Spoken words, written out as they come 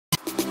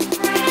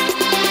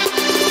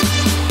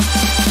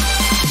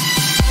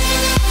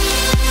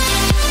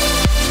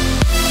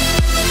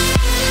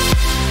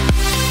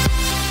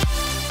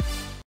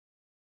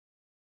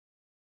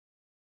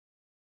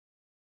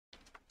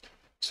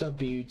What's up,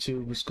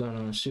 YouTube? What's going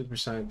on? Super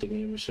Sonic the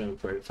Gamer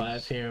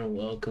 745 here, and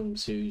welcome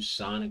to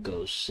Sonic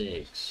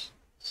 06.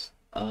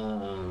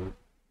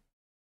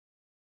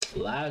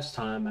 Last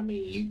time, I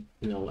mean,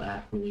 you know,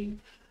 after we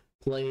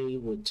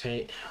played with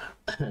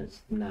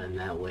not in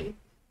that way.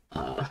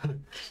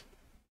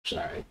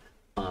 Sorry,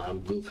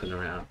 I'm goofing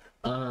around.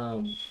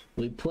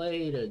 We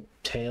played a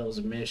Tails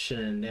mission,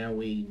 and then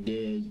we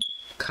did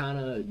kind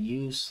of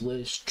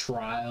useless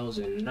trials,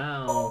 and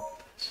now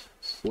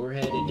we're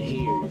headed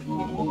here.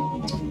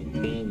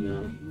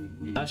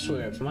 And I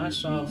swear, if my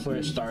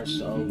software starts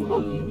to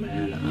overload,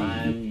 man,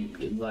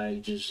 I'm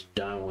like just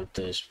done with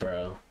this,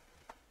 bro.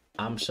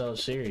 I'm so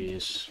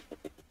serious.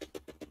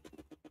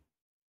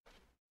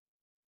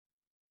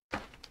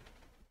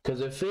 Because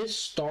if it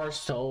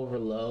starts to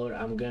overload,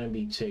 I'm gonna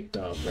be ticked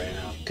off right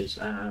now. Because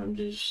I'm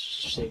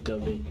just sick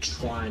of it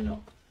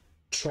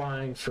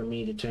trying for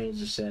me to change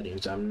the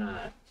settings. I'm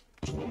not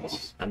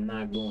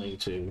going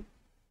to.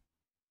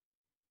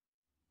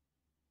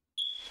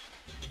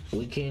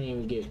 We can't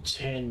even get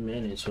 10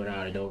 minutes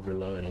without it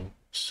overloading.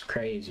 It's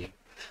crazy.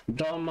 I'm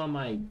talking about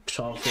my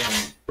software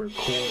I'm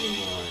recording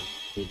on.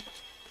 It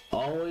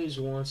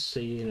always wants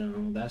to, you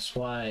know, that's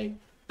why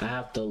I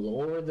have to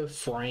lower the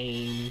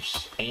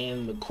frames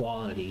and the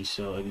quality.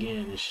 So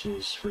again, it's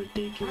just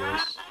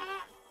ridiculous.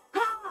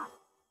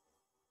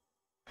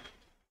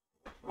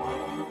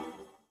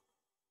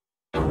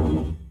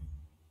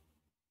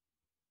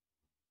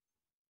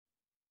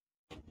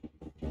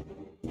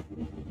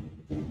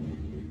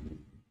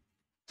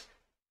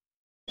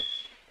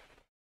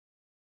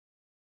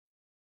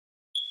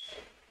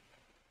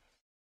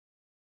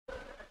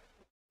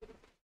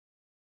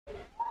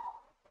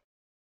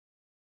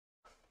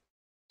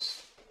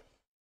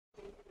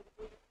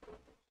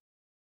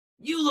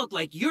 You look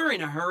like you're in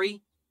a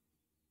hurry.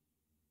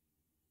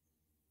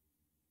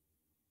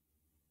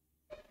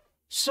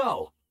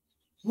 So,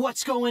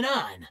 what's going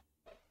on?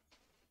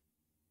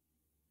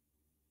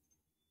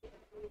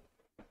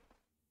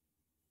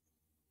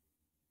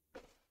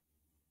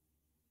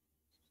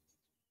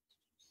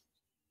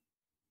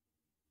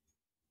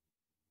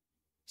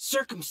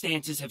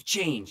 Circumstances have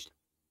changed.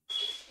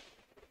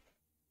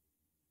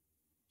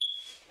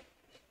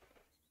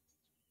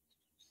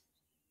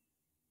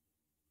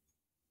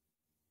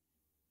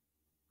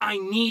 I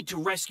need to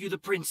rescue the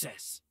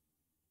princess.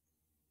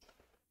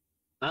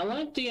 I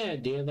like the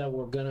idea that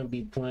we're gonna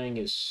be playing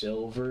as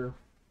Silver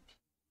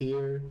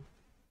here,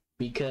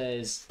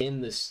 because in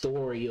the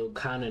story you'll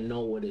kind of know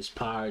what his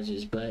powers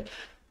is. But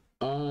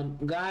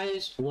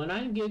guys, when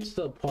I get to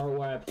the part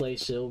where I play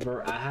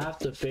Silver, I have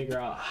to figure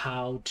out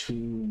how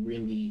to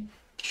really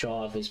show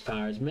off his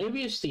powers.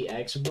 Maybe it's the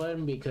X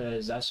button,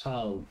 because that's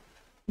how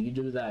you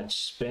do that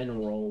spin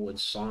roll with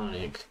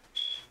Sonic.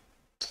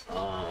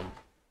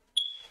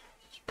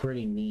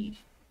 Pretty neat.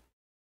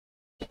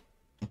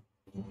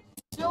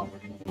 So,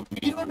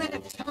 you don't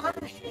have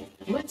time.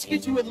 Let's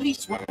get you at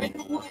least right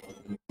away.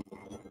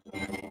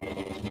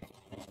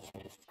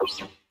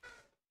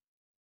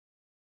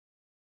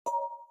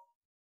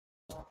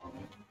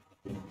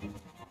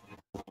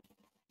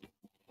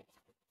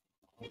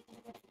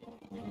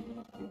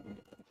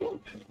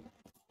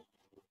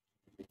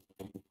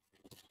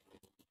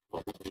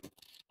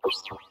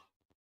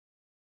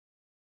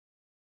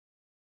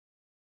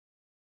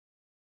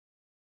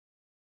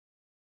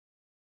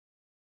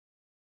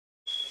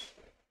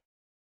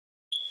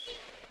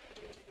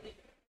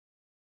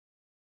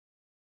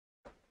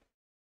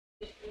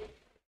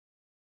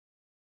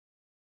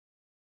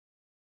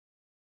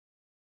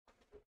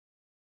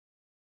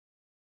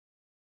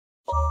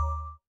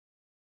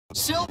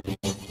 Sylvie,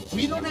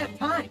 we don't have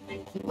time.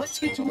 Let's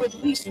get you at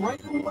least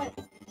right away.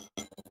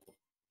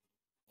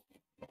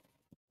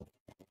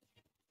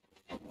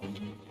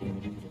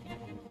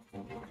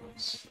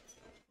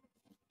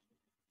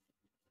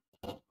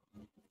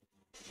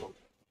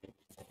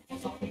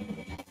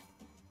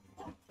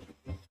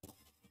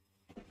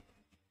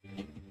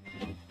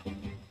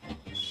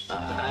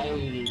 I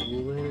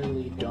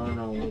literally don't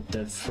know what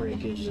the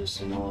frick is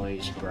this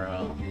noise,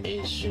 bro.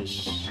 It's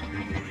just...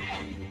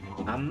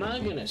 I'm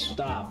not gonna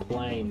stop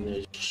playing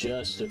this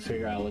just to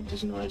figure out what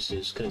this noise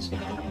is, because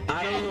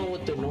I don't know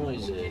what the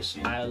noise is.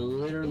 I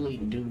literally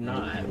do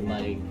not.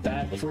 Like,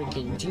 that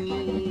freaking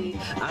ding,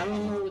 I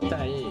don't know what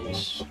that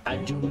is. I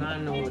do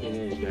not know what it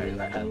is, guys.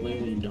 Like, I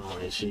literally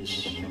don't. It's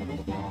just...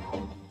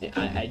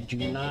 I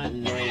do not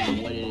know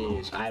what it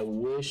is. I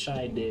wish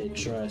I did,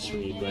 trust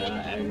me, but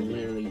I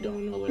literally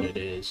don't know what it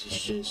is.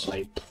 It's just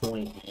like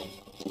point.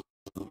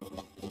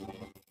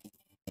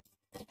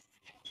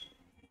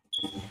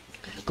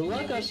 But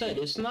like I said,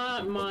 it's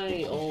not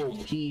my old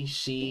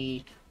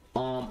PC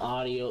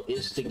audio,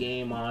 it's the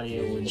game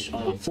audio, which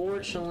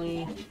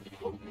unfortunately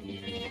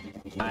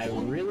I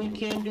really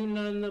can't do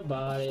nothing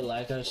about it.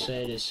 Like I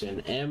said, it's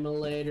an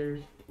emulator.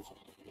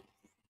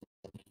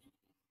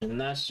 And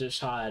that's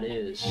just how it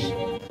is.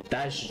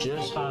 That's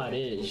just how it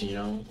is, you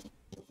know?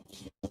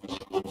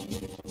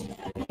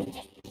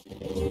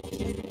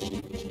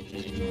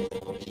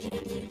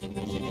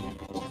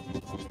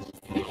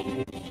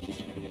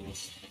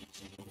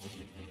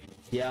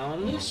 Yeah,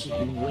 on this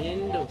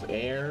wind of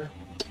air,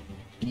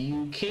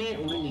 you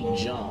can't really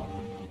jump.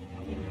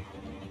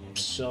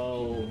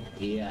 So,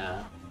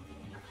 yeah.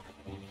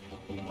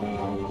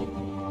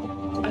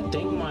 I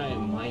think my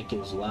mic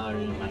is louder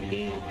than my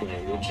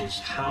gameplay, which is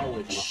how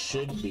it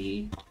should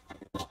be.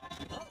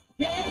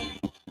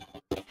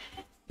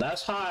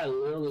 That's how I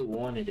literally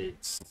wanted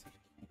it.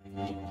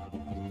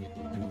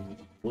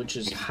 Which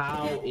is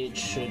how it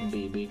should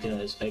be,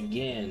 because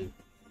again,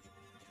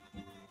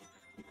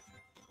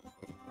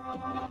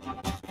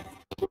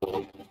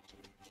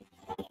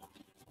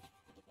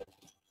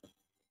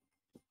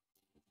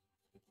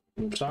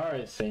 I'm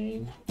sorry,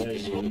 thing.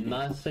 There's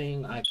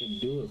nothing I can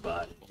do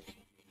about it.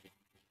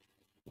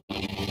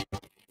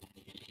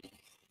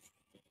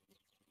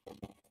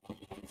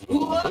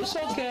 It's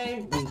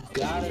okay. We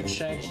got a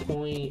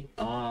checkpoint.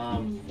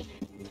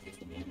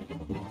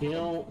 You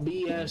know,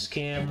 BS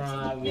camera.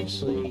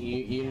 Obviously,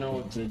 you know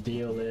what the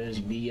deal is.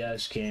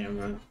 BS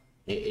camera.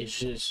 It's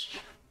just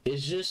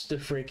the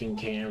freaking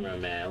camera,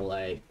 man.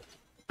 Like,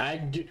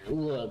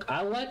 look,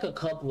 I like a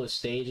couple of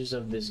stages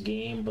of this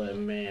game, but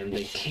man,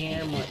 the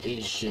camera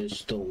is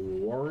just the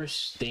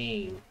worst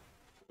thing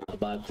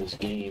about this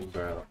game,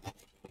 bro.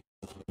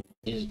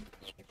 You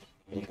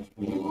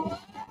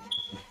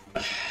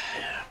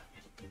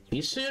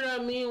see what I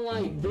mean?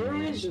 Like, there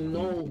is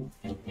no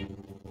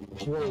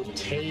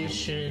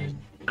rotation.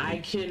 I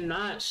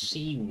cannot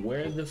see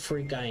where the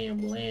freak I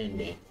am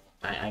landing.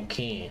 I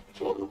can't.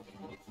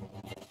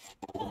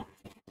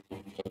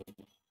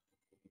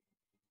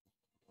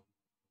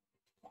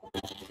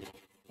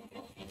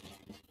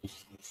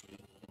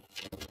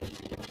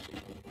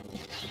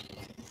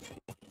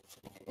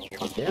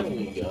 There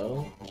we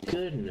go.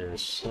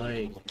 Goodness,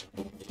 like,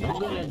 I'm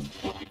gonna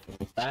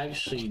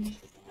actually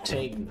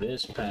take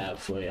this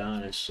pathway,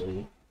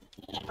 honestly.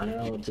 I don't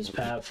know what this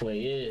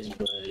pathway is,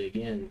 but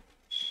again,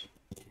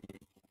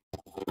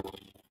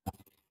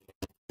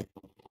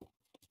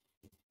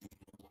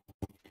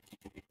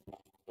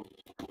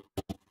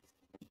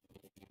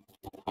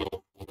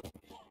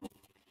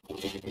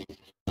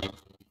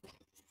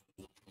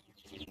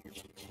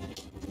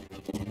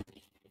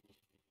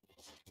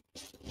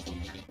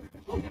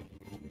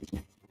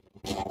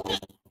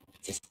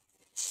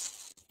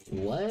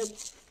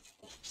 what?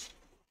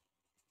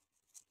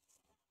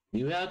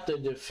 You have to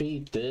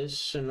defeat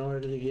this in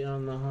order to get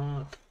on the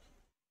hawk?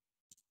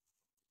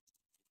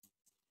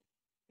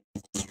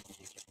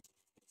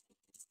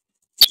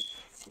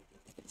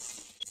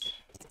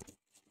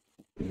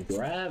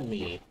 Grab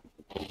me.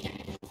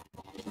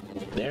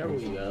 There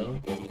we go.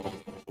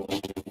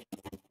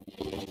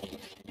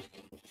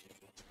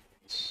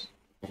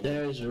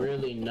 There's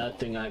really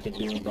nothing I can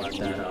do about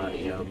that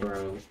audio,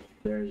 bro.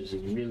 There's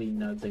really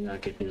nothing I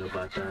can do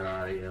about that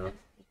audio.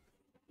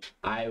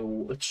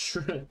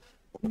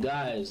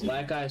 Guys,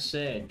 like I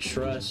said,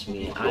 trust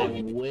me,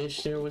 I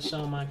wish there was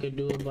something I could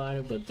do about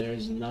it, but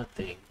there's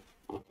nothing.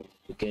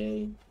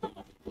 Okay?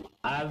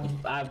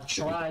 I've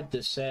tried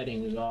the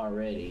settings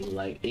already.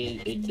 Like,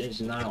 it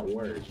does not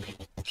work.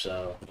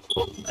 So,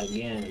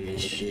 again,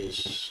 it's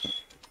just...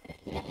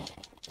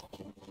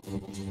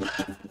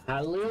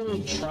 I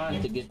literally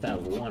tried to get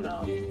that one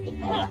out.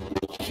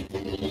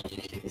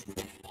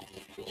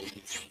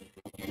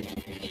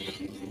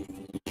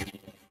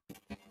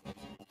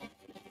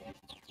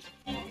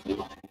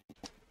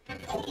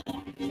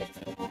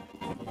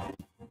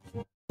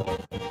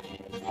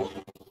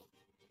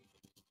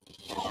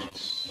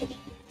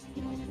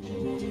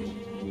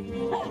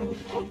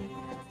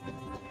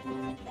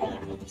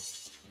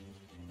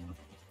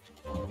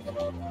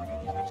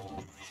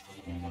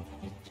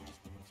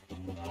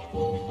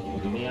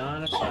 To be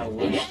honest, I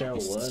wish there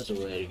was a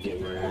way to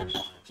get rid of it.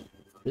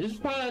 This is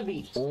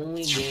probably the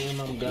only game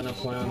I'm gonna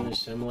play on this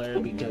simulator,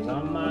 because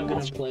I'm not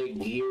gonna play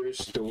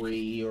Gears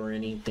 3 or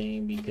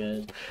anything,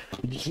 because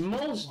it's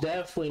most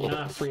definitely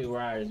not Free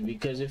Riders,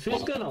 because if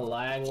it's gonna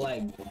lag,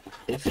 like,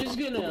 if it's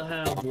gonna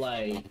have,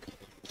 like,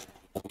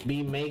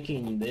 be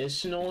making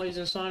this noise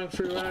in Sonic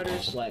Free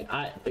Riders, like,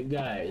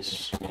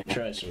 guys,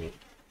 trust me,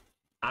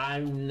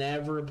 I'm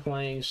never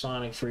playing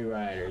Sonic Free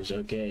Riders,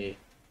 okay?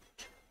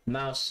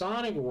 Now,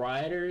 Sonic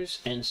Riders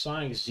and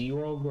Sonic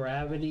Zero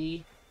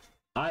Gravity,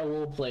 I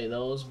will play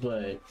those,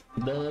 but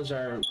those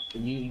are,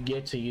 you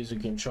get to use a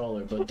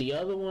controller. But the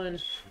other one,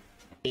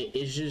 it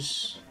is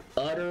just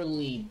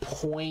utterly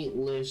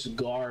pointless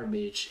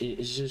garbage.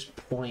 It's just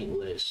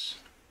pointless.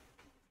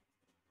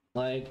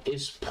 Like,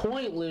 it's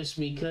pointless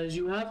because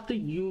you have to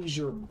use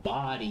your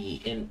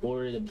body in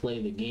order to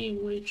play the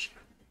game, which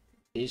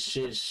is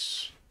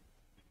just...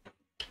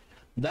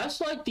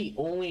 That's like the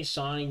only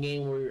Sonic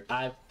game where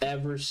I've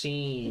ever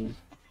seen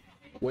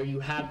where you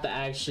have to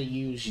actually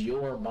use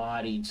your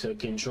body to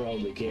control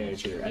the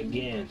character.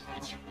 Again,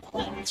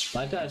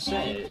 like I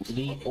said,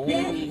 the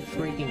only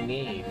freaking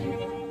game.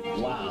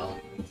 Wow.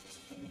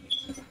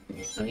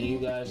 I mean, you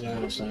guys are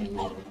understanding.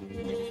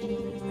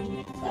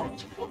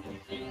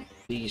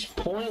 These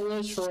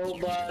pointless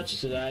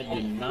robots that I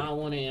do not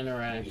want to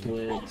interact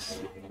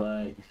with,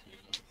 but...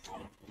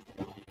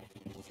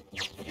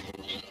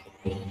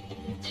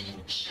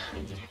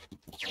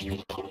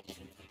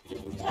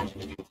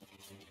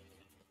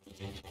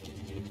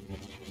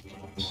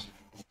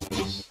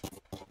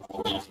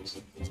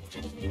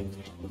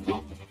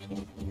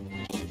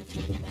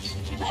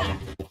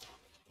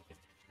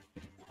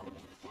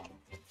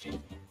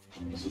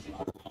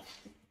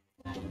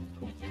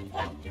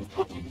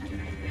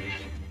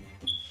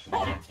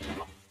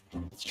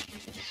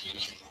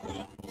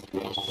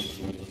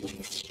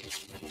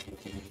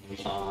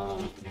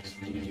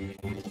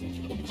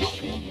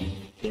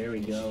 There we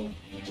go.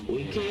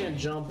 We can't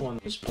jump on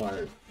this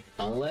part.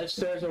 Unless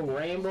there's a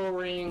rainbow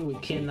ring, we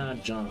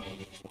cannot jump.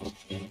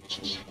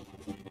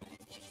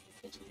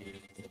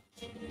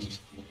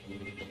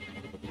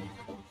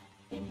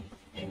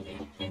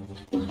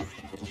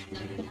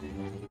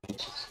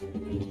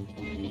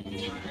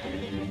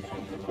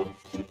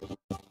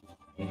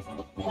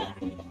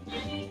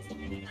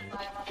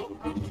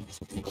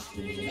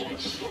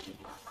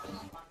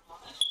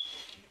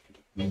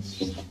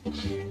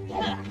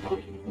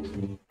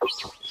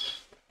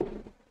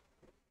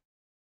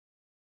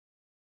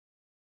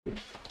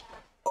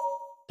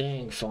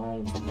 Dang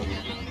phone.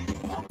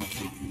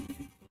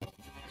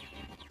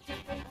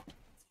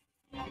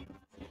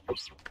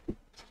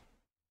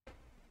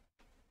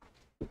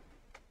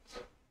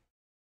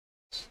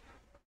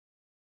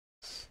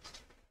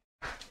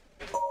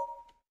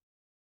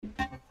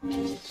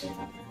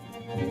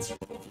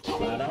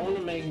 But I want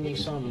to make me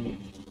something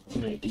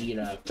to eat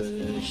after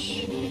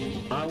this.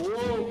 I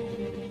will.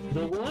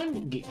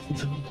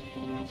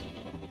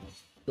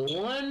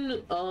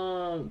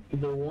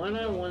 The one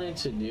I wanted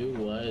to do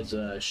was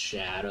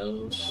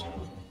shadows,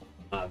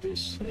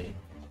 obviously.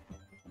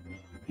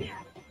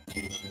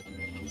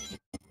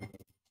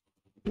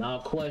 Now,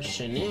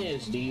 question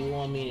is, do you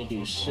want me to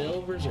do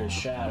silvers or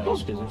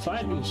shadows? Because if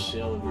I do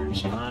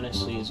silvers,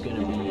 honestly, it's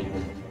gonna be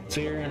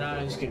figuring out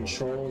his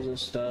controls and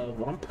stuff.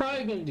 I'm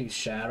probably gonna do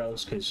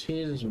shadows because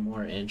his is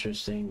more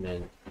interesting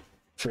than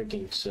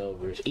freaking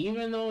silvers.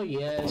 Even though,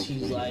 yes,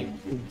 he's like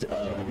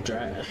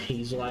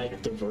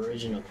the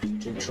version of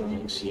Future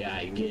Trunks. Yeah,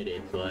 I get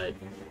it, but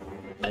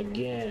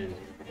again,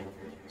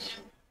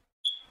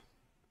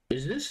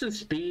 is this the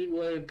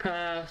Speedway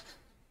path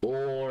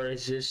or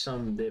is this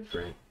something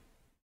different?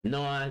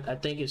 No, I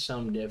think it's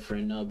something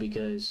different. No,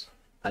 because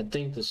I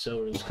think the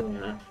silver's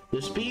coming out.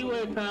 The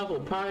Speedway path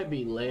will probably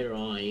be later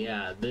on.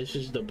 Yeah, this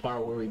is the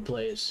part where we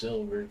play as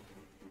silver.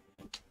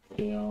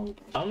 You know,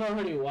 I've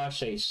already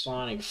watched a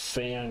Sonic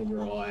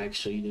fangirl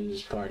actually do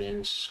this part, and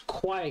it's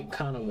quite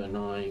kind of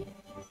annoying.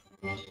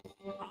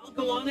 I'll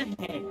go on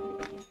ahead.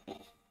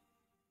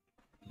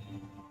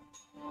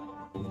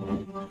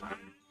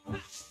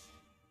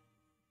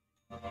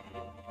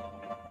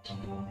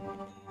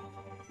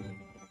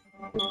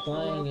 We're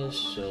playing as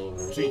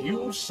silver. To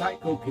use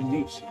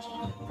psychokinesis,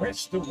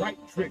 press the right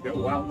trigger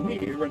while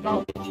near an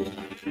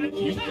object, and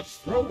you can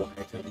throw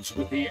items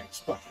with the X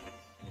button.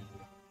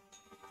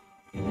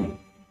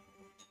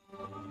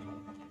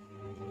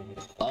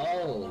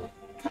 Oh.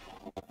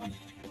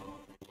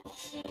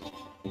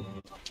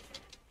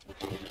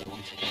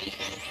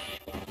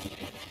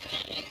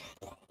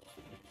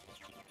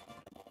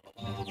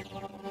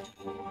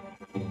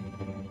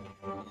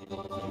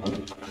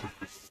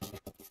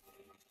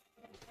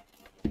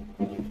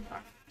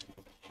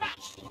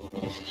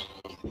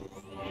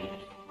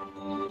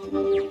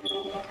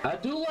 I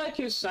do like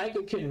his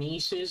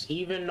psychokinesis,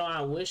 even though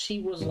I wish he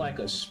was like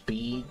a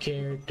speed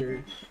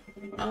character.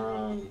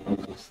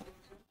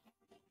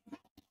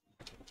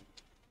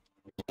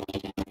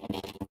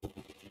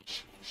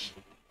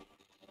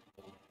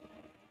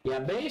 Yeah,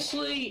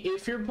 basically,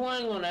 if you're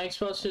playing on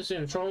Xbox, it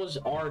controls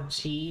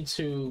RT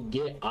to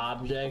get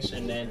objects,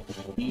 and then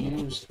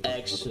you use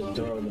X to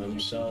throw them,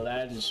 so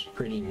that is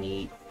pretty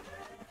neat.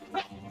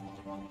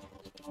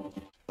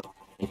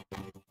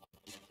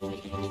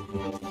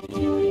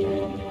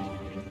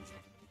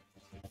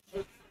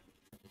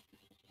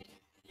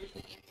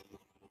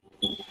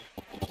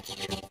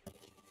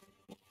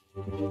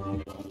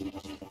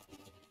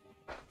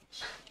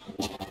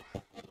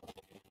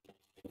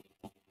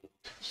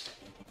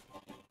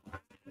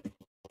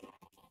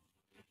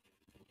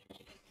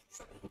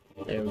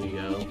 There we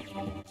go.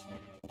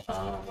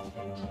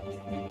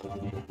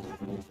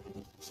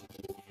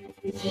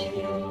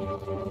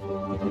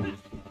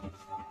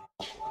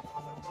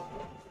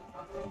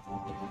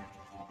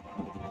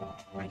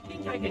 I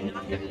think I can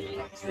knock it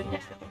down.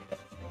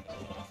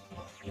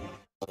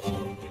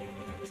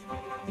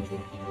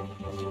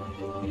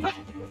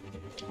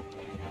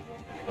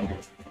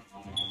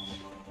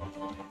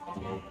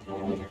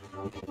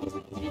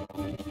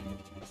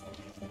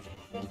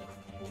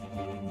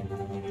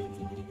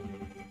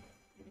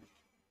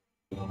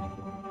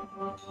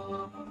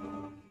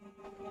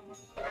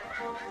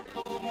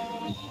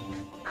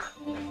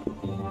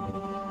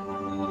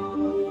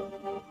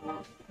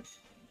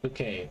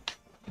 Okay.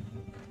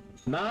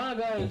 Now I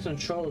got in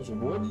controls.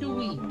 What do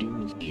we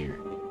do here?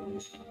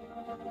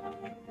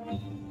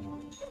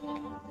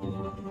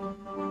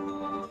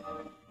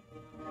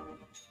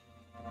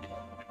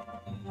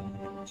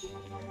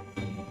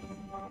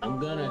 I'm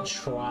gonna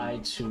try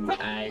to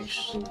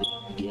actually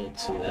get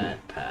to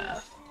that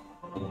path.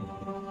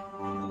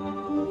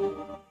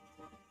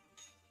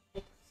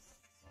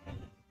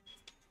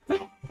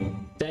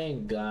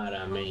 Thank God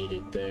I made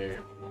it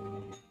there.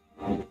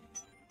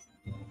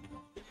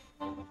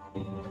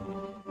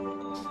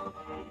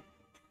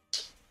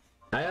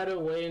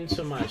 gotta wait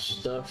until my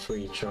stuff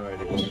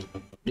recharges.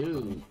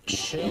 Dude,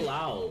 chill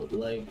out.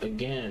 Like,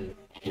 again.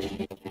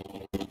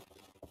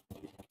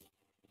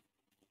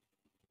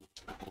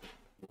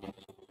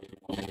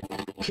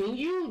 Can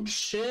you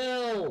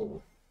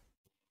chill?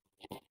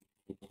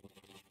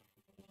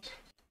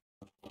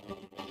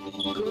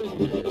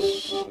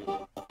 Goodness.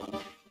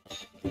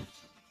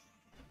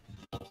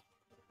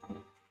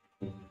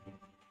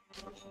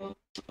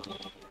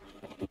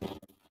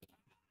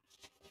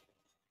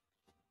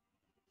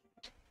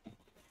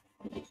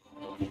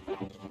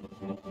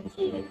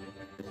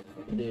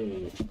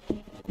 Dude,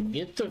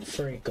 get the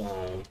freak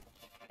on.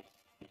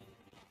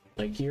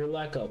 Like, you're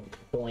like a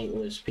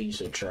pointless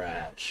piece of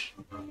trash.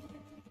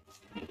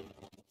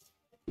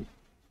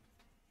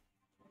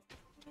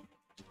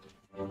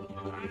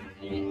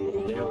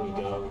 There we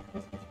go.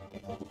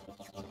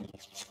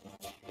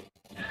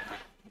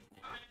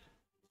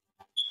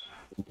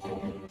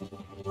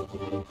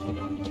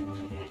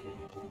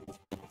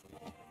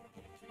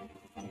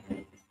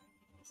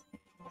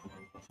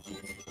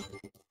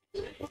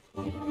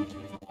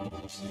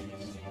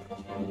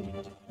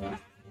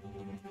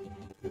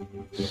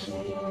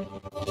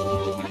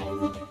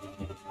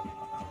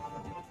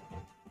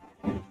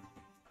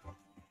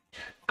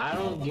 I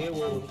don't get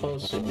what we're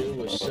supposed to do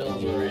with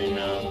silver right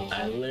now.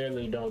 I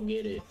literally don't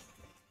get it.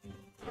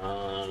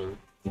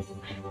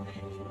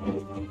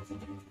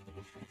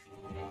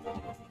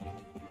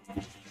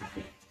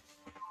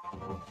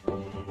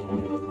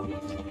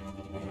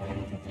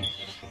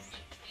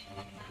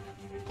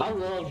 I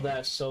love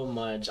that so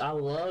much. I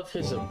love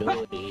his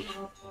ability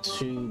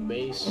to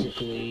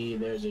basically,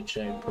 there's a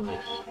checkpoint,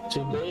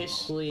 to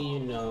basically, you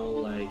know,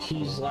 like,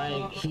 he's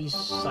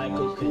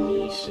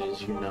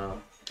psychokinesis, you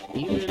know.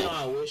 Even though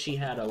I wish he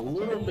had a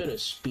little bit of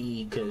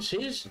speed,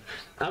 because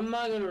I'm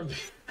gonna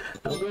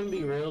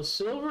be real,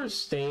 Silver's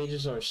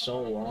stages are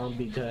so long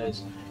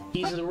because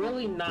he's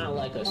really not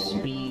like a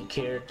speed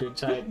character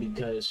type,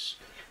 because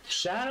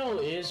Shadow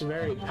is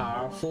very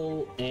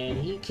powerful and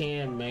he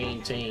can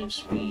maintain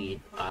speed,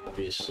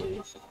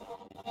 obviously.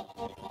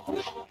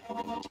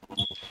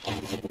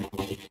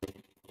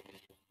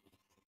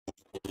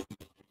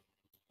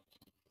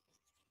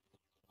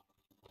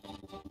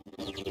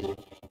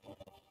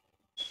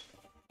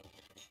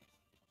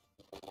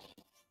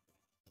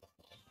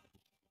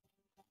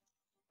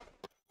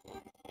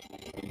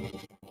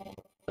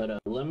 But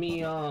let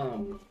me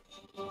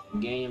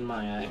gain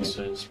my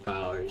access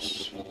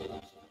powers.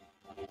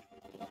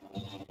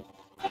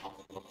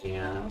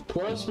 Yeah,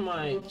 plus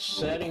my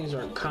settings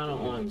are kind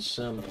of on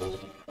simple,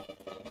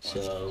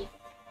 so...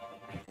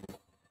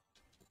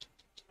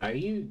 Are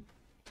you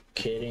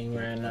kidding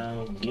right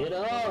now? Get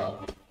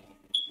up!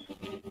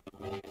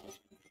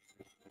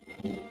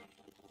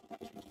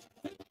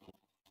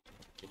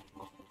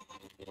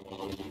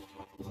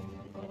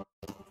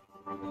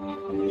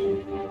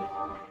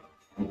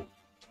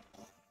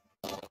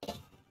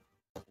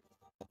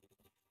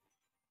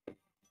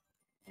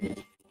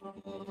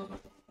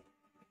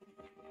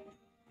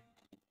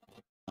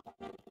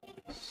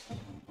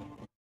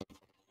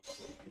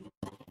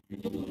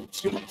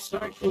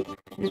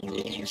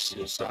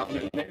 Psychokinesis on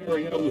an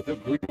area with a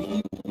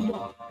green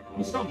mark.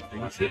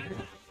 Something should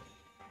happen.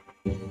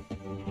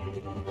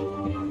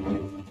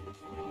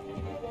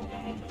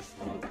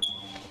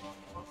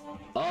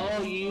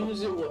 Oh, you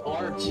use it with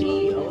RT.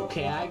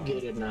 Okay, I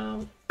get it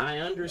now. I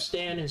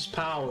understand his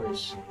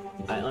powers.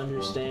 I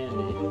understand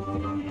it.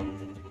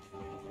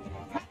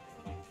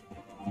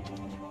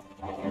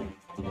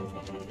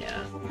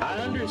 Yeah, I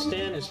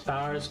understand his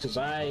powers because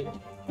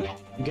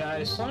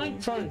guys,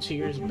 Sonic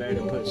Frontiers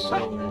better put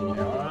Silver in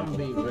there, or I'm gonna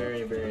be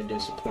very, very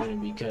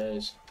disappointed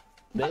because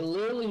they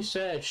literally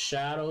said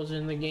Shadow's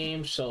in the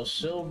game, so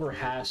Silver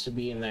has to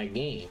be in that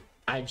game.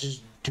 I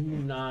just do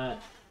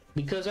not,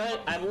 because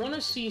I want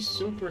to see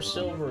Super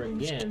Silver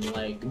again.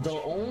 Like,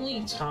 the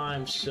only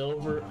time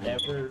Silver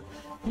ever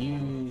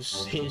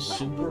used his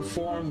super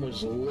form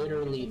was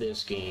literally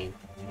this game.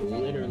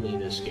 Literally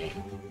this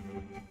game.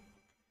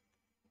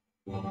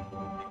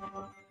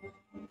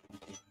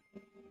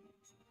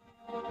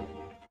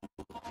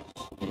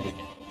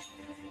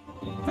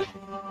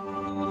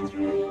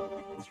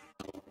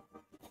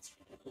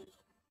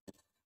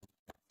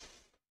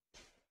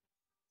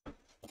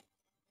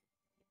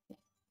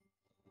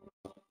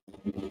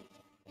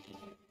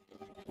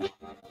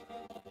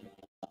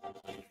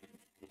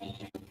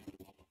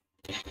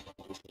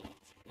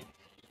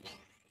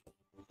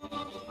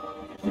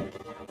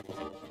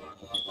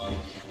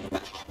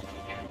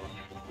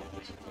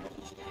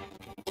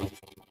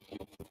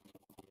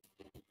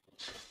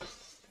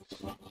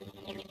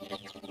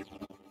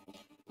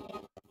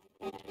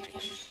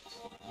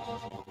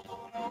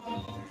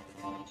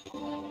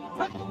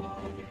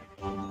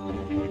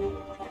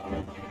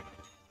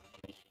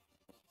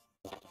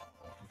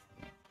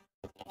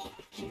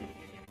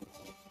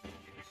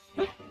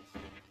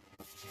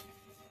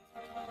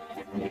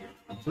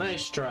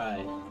 Nice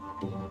try.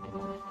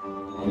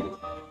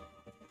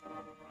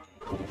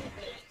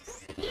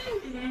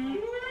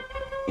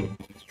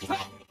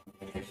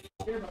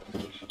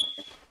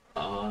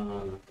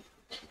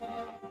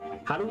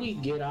 How do we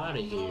get out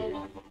of here?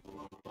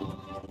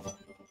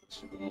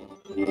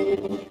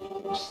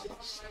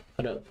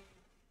 What up?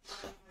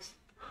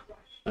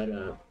 What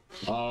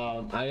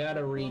up? I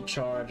gotta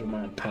recharge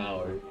my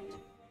power.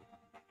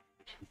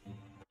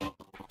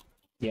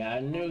 Yeah, I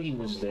knew he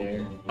was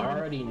there. I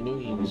already knew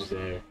he was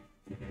there.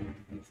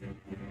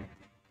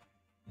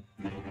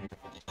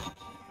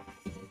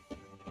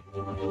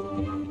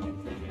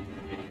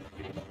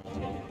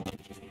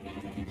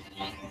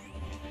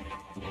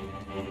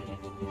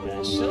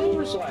 Man,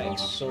 Silver's like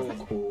so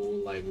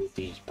cool, like with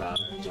these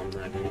powers, I'm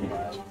not gonna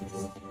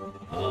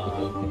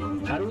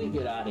lie. How do we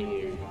get out of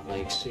here?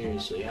 Like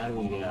seriously, how do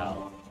we get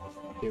out?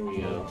 Here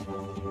we go.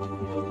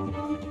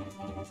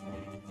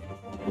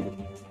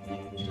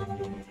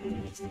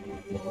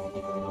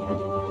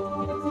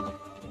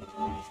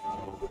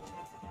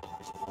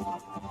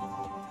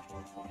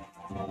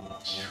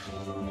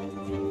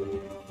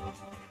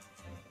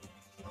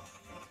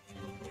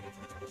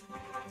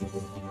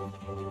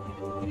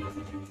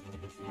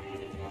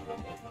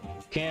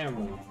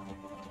 Camera.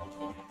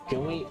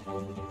 Can we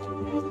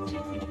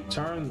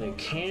turn the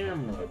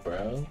camera,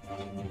 bro?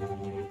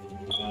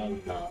 Oh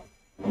no.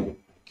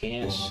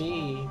 Can't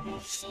see.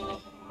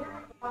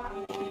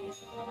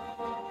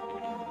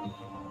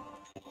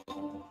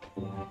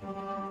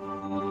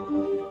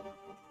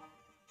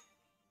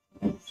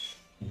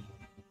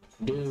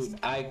 Dude,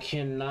 I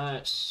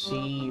cannot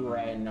see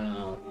right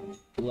now.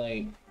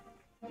 Like,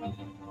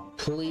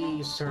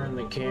 please turn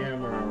the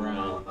camera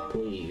around,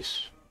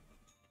 please.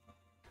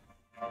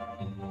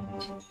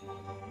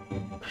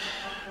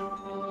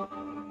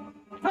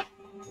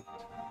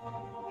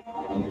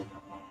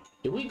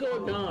 Do we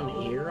go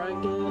down here, I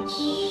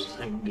guess?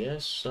 I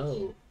guess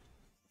so.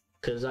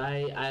 Cause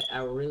I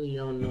really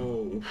don't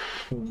know.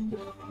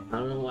 I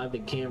don't know why the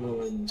camera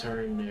wouldn't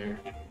turn there.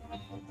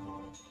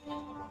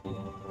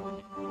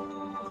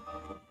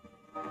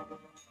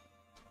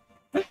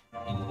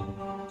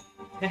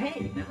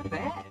 Hey, not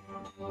bad.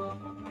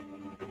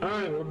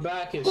 Alright, we're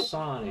back at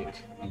Sonic.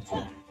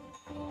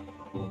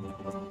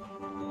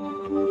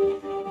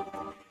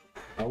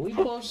 Are we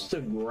supposed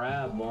to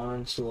grab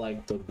onto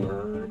like the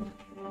bird?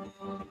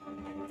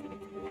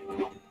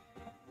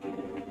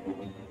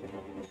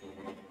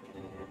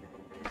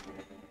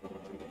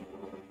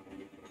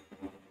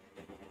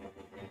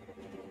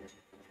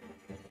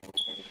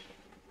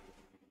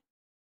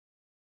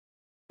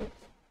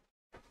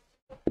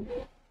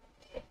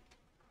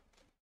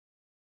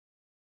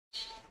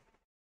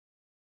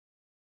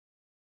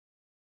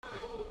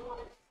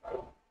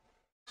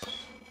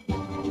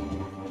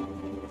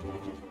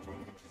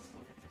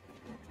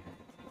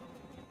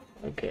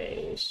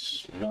 Okay,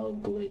 no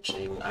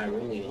glitching. I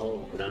really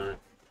hope not.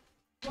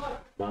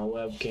 My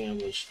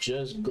webcam was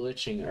just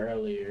glitching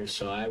earlier,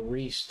 so I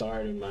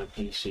restarted my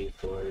PC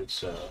for it,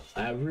 so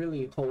I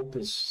really hope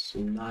it's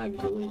not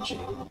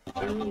glitching.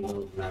 I really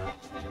hope not.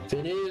 If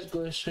it is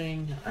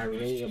glitching, I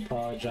really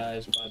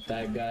apologize about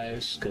that,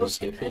 guys,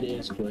 because if it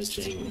is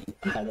glitching,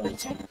 I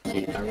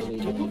really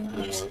don't know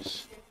how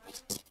else.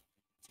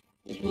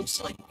 It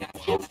looks like I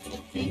have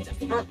to be the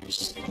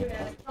first.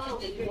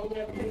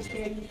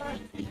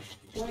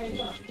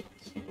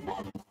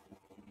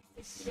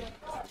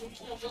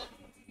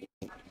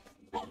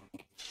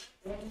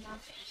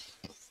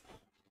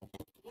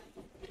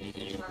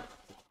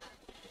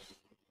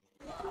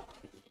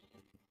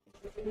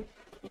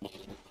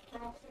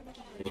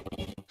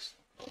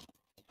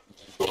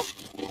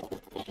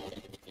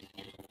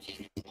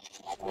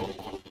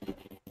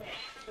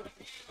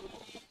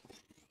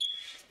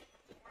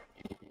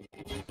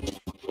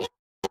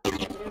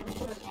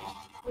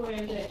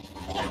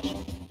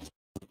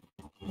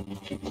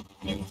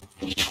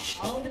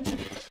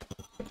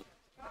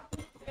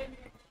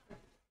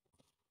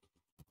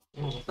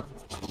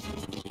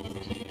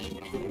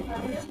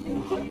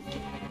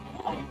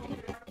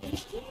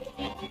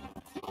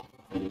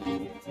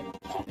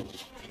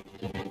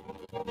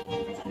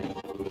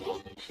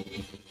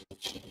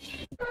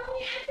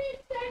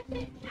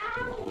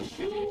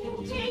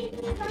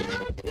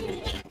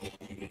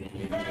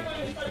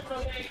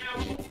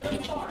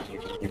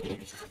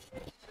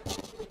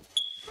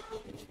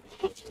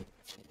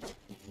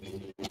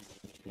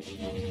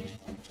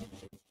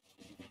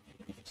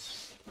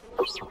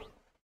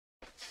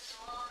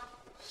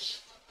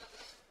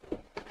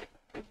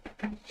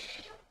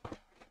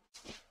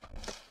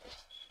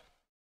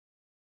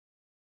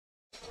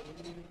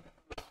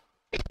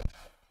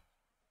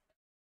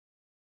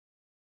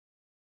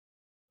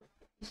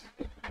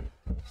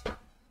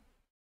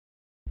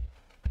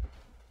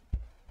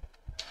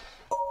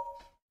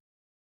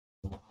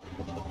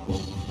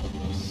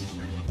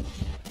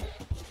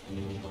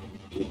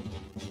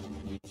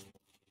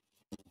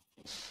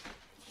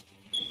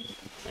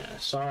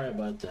 Sorry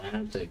about that. I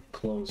have to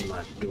close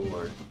my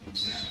door.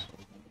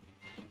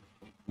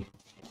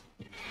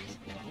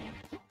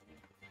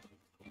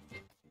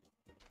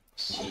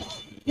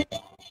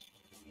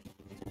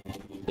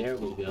 There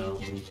we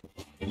go.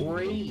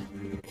 Great.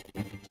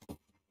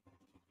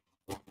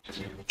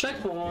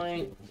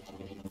 Checkpoint.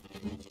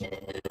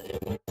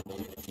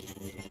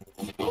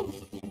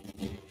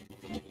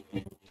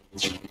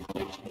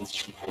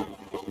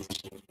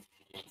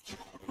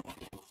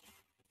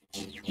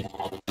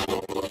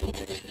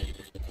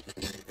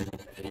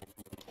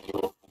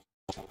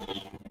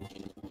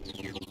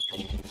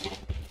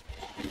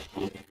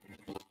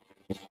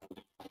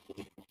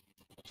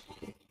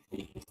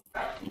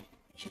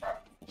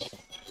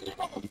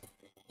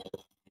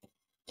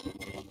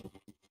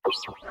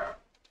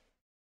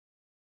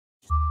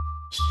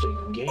 the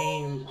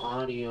game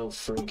audio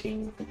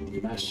freaking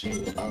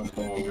messing up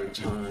all the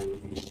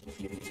time.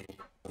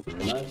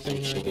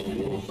 Nothing I can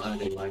do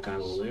about it, like I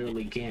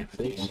literally can't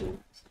fix it.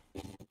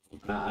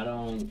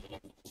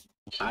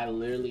 I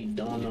literally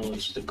don't know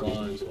what's the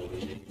cause of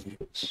it.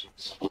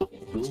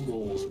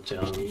 Google will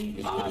tell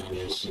me,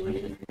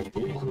 obviously.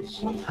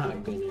 Google's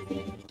not gonna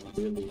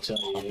really tell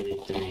you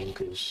anything,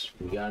 because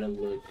we gotta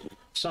look.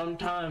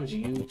 Sometimes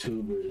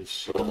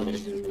YouTubers don't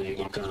even make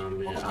a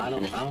comment. I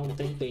don't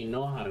think they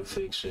know how to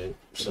fix it.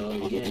 So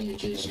again, it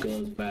just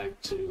goes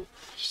back to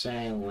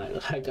saying,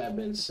 like I've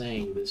been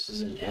saying, this is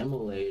an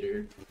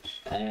emulator,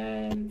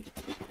 and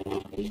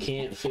you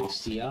can't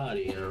fix the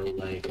audio.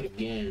 Like,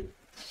 again.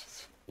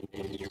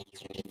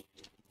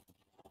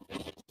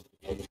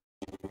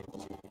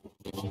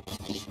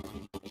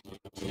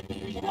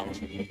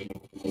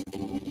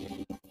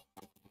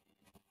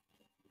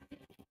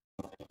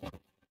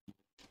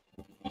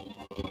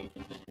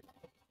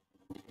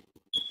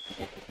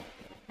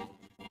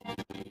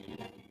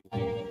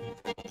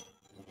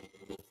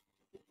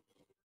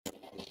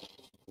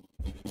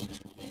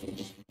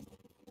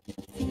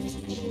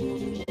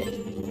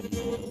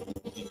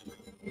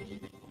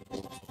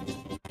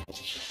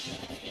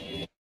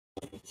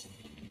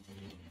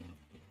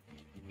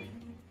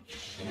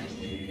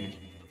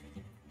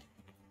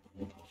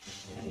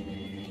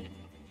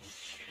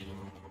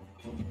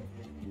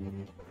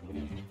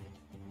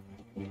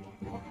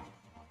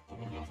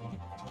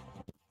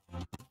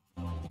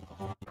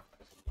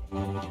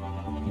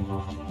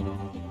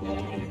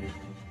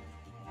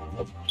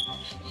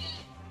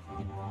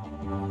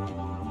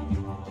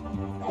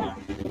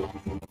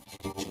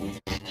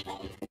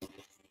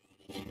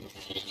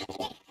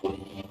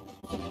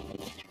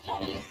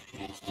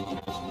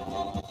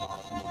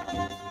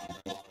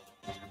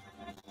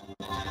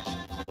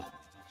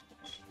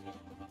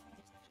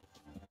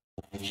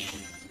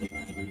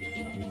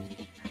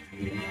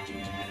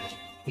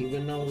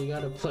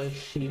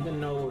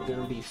 Even though we're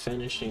gonna be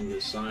finishing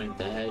the Sonic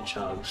the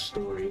Hedgehog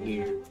story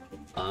here,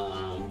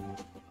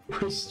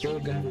 we still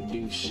gotta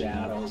do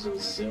shadows and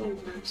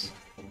silvers.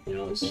 You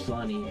know, it's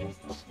funny.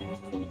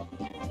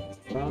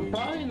 But I'm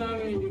probably not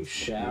gonna do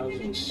shadows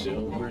and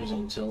silvers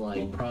until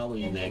like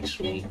probably next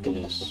week,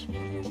 because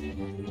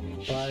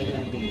probably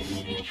gonna be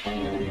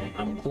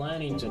I'm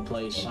planning to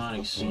play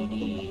Sonic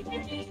CD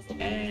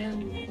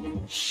and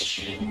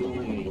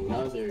doing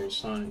another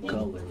Sonic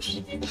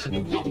Colors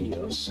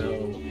video,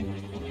 so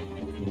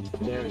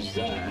there's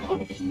that.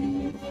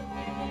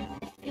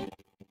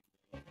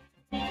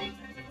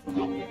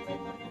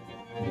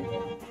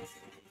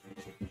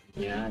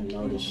 Yeah, I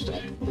noticed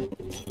that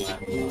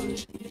black line.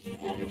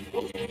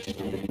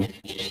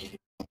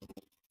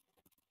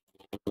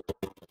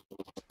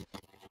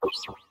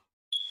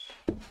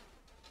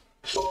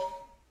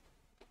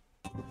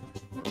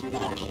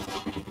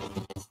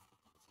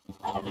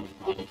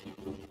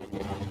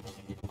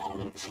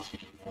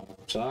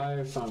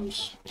 Sorry if I'm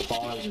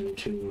pausing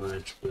too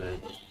much, but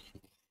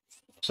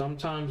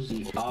sometimes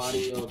the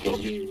audio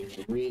can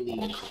get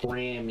really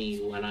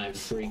crammy when I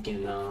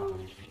freaking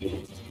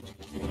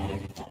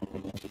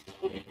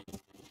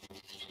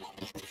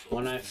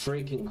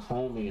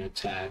homing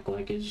attack.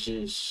 Like, it's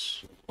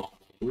just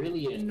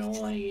really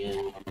annoying,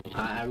 and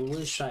I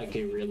wish I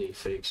could really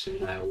fix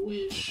it. I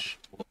wish.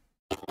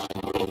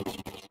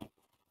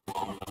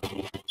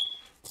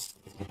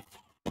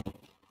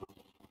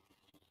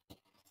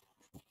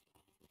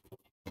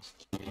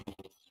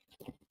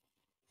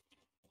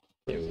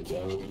 There we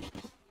go.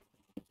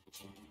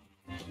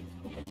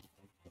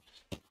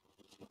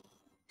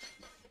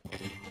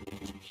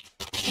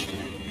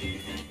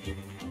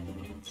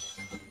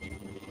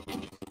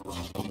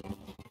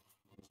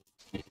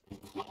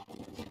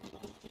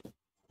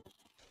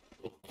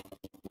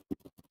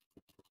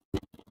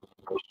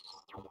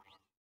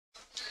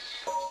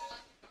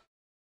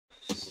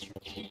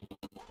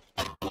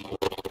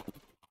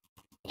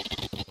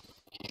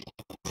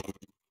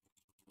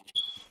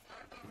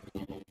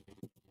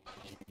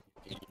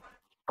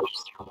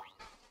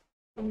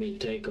 Let me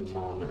take a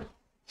moment.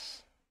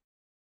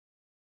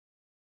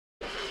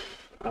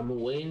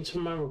 I'm waiting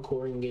until my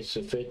recording gets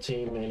to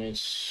 15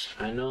 minutes.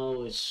 I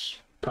know it's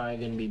probably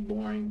gonna be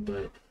boring,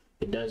 but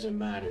it doesn't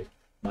matter.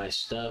 My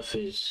stuff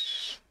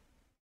is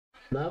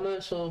not my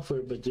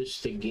software, but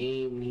just the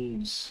game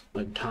needs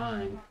a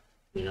time,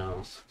 you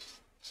know.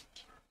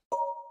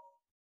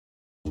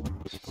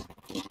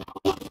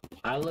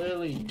 I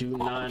literally do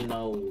not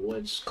know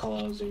what's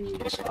causing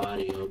these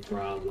audio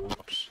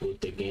problems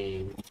with the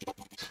game.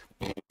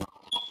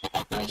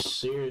 I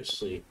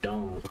seriously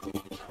don't.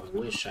 I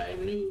wish I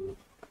knew.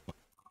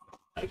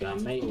 Like, I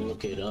may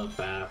look it up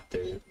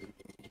after.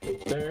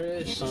 If there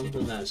is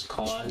something that's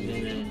causing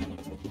it,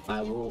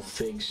 I will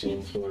fix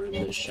it for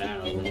the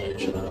Shadow the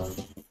Hedgehog.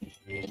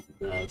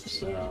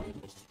 That's,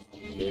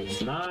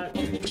 if not,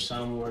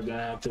 some we're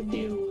gonna have to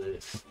deal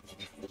with.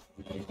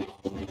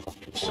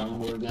 Some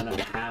we're gonna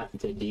have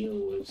to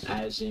deal with,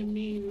 as in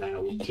mean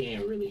that we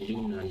can't really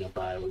do nothing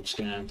about it. We're just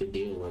gonna have to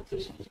deal with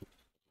it.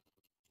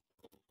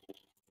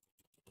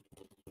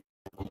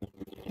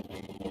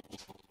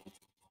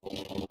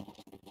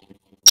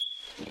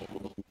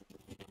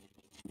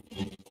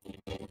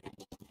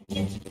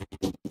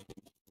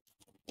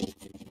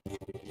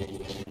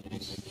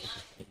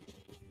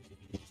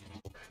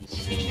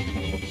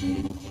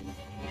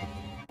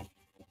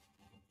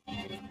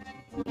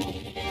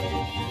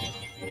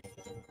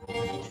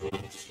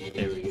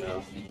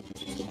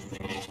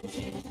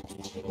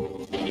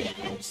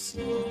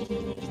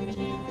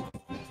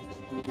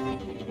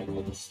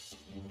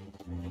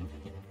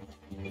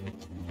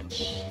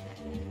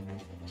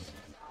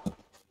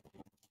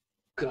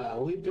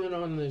 God, we've been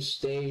on this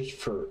stage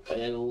for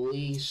at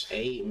least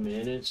 8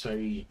 minutes. Are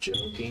you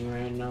joking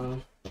right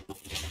now?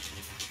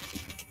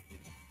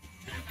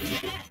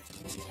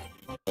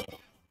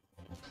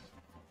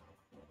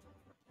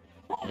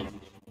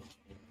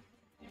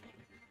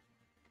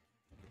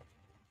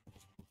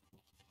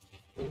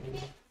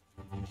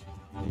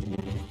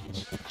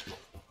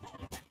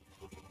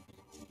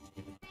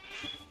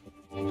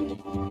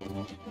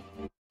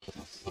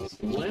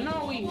 When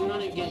are we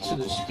gonna get to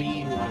the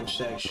speedrun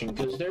section?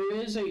 Because there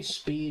is a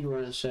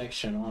speedrun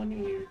section on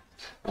here.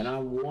 And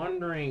I'm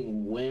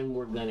wondering when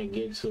we're gonna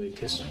get to it.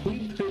 Because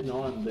we've been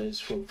on this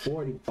for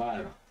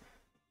 45,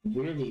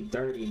 really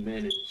 30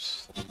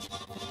 minutes.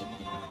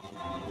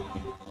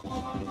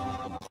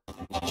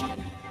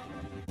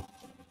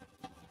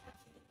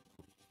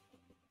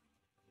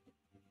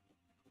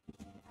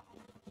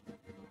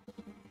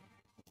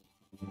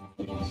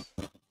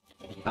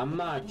 I'm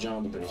not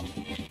jumping.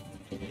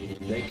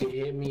 They can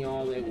hit me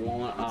all they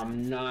want.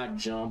 I'm not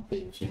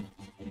jumping.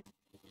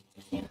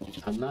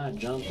 I'm not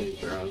jumping,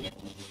 bro.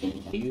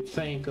 You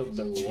think of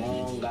the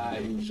wrong guy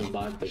who's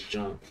about to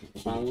jump.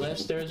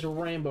 Unless there's a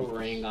rainbow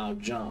ring, I'll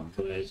jump.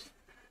 But,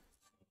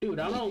 dude,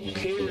 I don't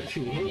care if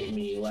you hit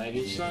me. Like,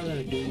 it's not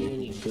gonna do you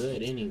any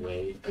good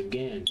anyway.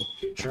 Again,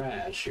 you're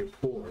trash. You're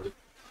poor.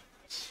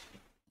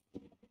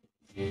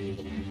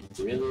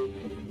 Really?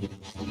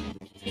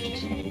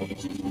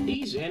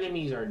 These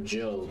enemies are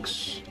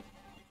jokes.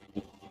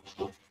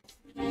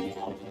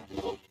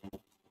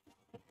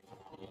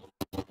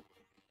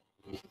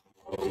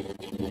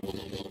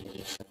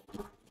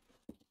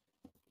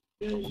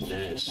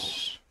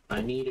 Goodness.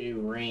 I need a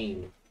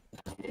ring.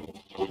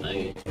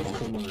 Like,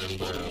 come on,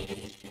 bro.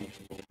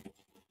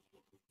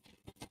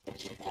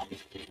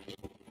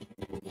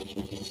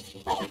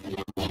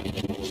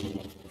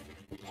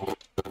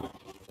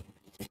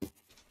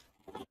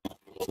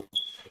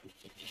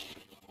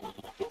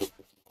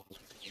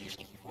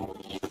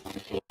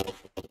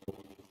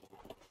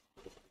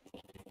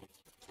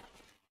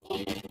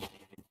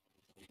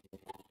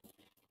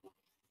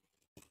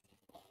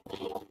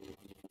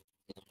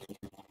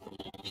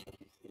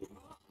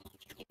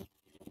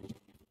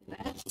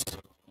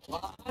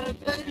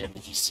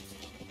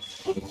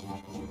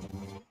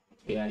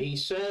 Yeah, he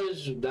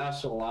says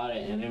that's a lot of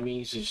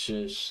enemies. It's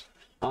just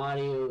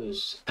audio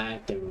is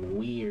acting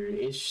weird.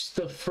 It's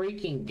the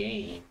freaking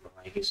game.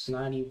 Like, it's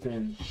not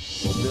even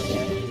the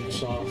editing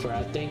software.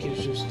 I think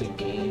it's just the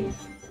game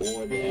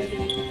or the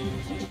editing.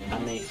 I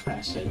mean,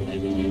 I said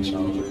editing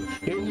software.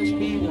 Here's the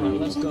speed run.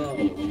 Let's go.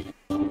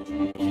 I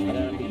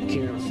gotta be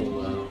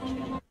careful though.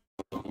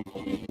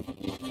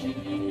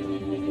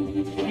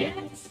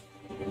 Yes.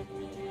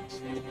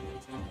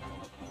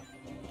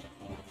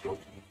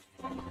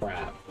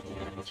 Crap.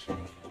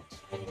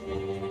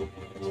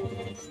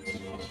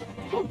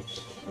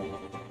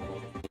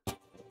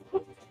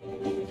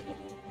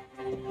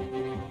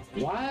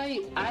 Why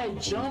I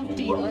jumped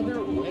the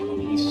other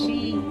way?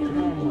 See, oh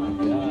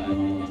my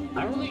god.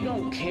 I really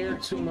don't care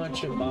too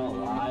much about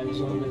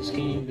lives on this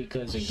game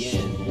because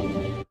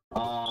again,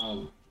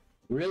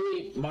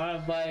 really my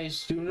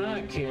advice, do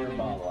not care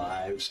about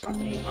lives. I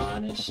mean,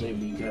 honestly,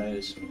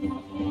 because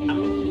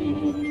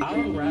I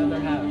would rather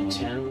have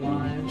 10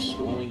 lives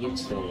when we get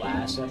to the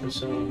last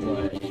episode,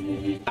 but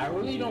I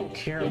really don't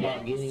care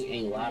about getting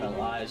a lot of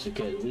lives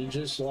because we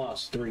just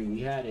lost 3.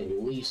 We had at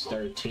least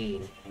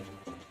 13.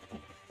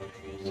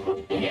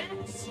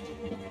 Yes.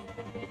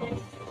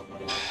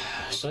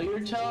 So you're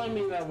telling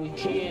me that we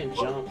can't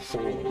jump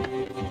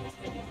forward?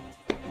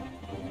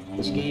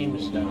 This game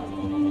is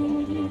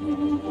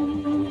dumb.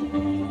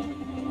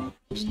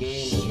 This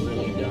game is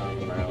really dumb,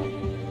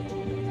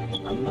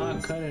 bro. I'm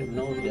not cutting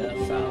no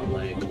death out.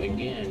 Like,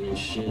 again,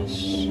 it's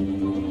just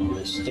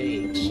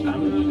mistakes.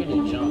 I'm not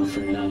gonna jump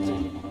for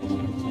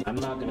nothing. I'm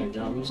not gonna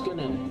jump. I'm just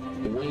gonna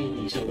wait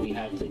until we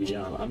have to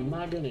jump. I'm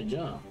not gonna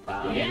jump.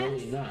 I'm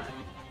really not.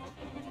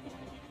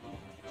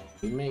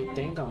 You may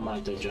think I'm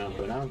about to jump,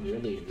 but I'm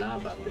really not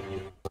about to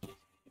jump.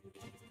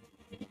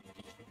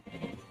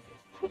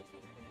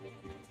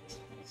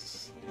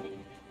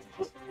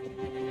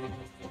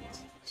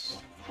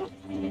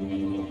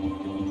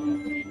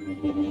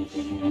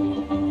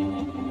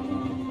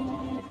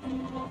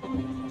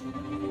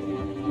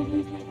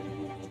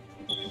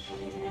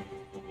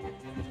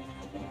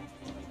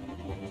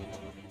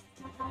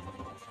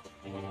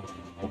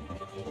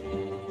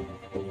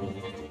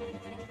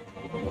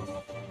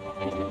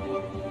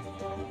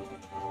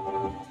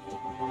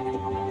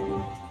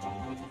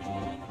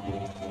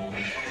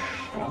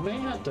 I may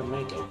have to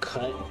make a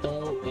cut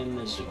though in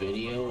this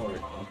video, or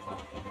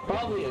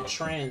probably a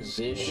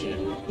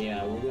transition.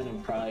 Yeah, we're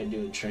gonna probably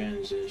do a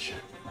transition.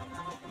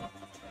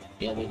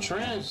 Yeah, the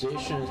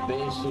transition is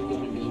basically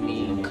gonna be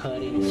me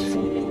cutting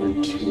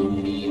forward to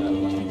the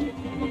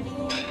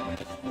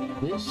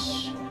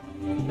this.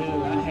 Dude,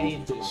 I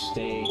hate this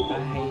stage. I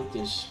hate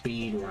this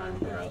speed run,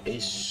 bro.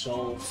 It's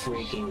so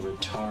freaking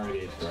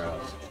retarded, bro.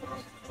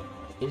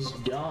 is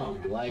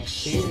dumb. Like,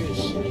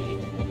 seriously,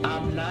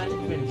 I'm not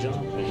even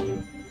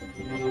jumping.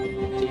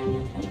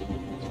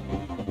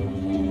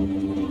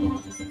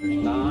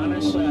 Now,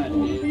 honestly, I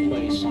did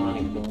play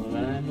Sonic Boom,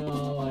 and I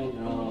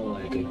know,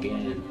 like,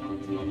 again.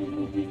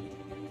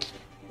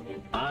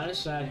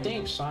 Honestly, I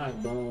think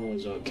Sonic Boom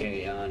was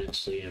okay,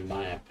 honestly, in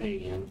my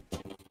opinion.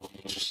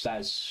 Just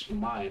that's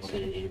my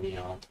opinion, you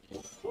know.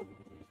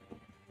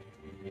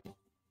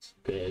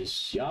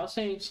 Because y'all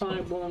think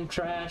Sonic Boom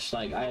trash,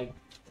 like, I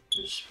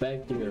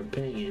respect your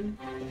opinion,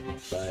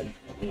 but,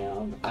 you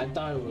know, I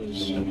thought it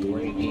was a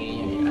great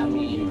game. I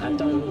mean, I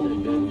thought it was a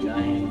good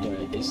game,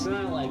 but it's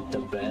not like the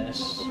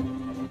best.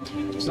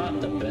 It's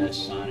not the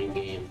best Sonic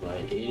game, but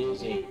it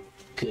is a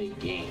good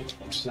game.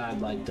 It's not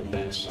like the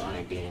best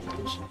Sonic game.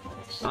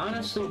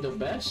 Honestly, the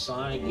best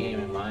Sonic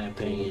game, in my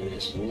opinion,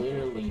 is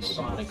literally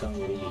Sonic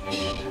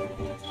Unleashed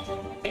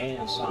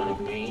and Sonic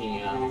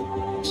Mania,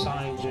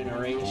 Sonic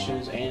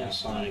Generations, and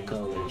Sonic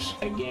Colors.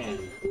 Again,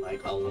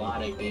 like a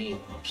lot of games,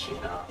 you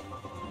know.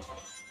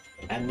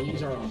 And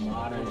these are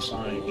modern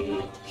Sonic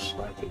games,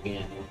 like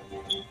again.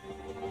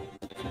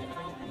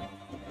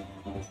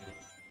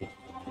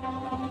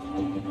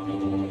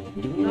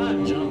 Do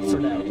not jump for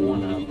that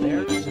one-up.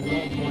 There is no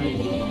point in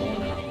doing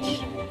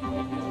one-ups.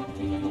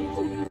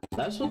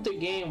 That's what the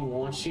game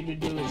wants you to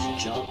do,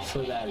 is jump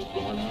for that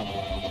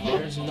one-up.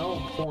 There's no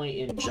point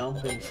in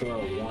jumping for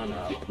a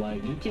one-up.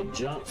 Like, you can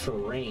jump for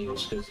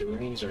rings, because the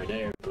rings are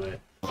there, but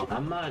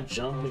I'm not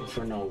jumping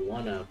for no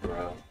one-up,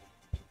 bro.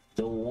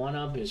 The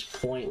one-up is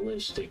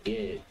pointless to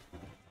get.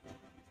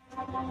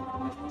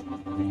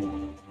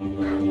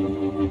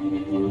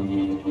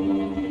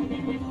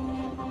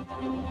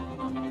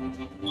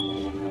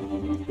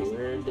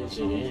 Where does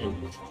it end?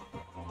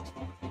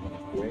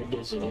 Where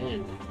does it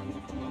end?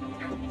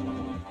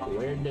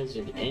 Where does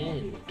it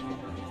end?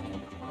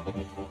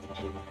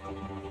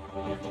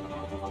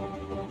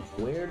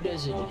 Where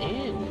does it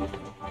end?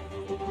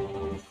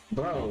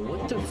 Bro,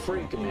 what the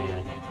freak,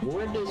 man?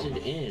 Where does it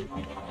end?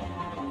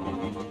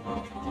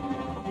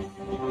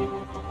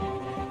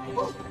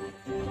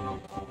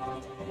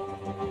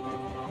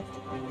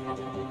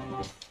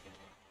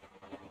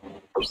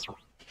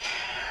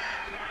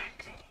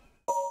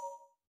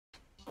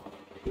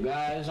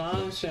 Guys,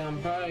 honestly,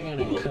 I'm probably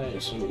gonna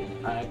cut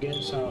some. I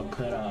guess I'll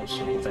cut off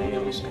some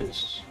fails,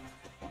 because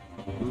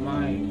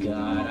my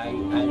god, I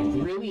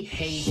really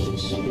hate the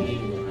speed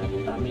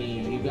run. I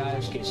mean, you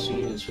guys can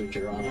see this with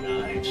your own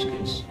eyes,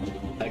 because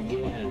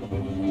again,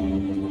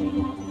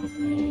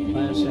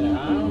 like I said,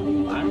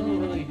 I don't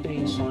really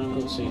think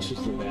Sonic 06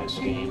 is the best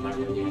game. I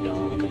really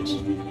don't, because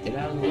it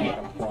has a lot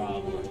of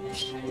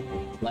problems.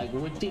 Like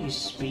with these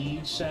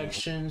speed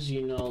sections,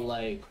 you know,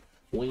 like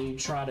when you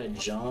try to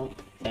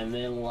jump and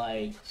then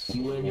like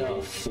you end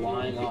up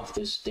flying off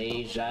the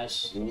stage,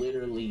 that's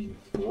literally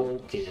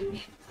broken.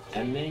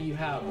 And then you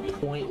have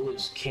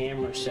pointless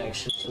camera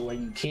sections where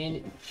you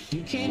can't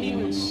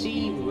even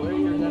see where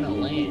you're gonna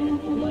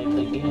land. Like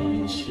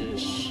again, it's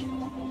just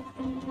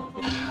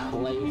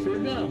like, if you're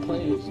gonna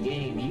play this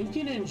game, you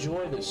can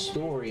enjoy the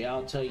story,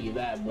 I'll tell you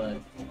that, but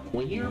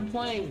when you're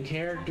playing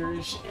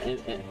characters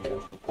and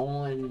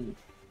on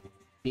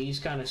these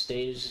kind of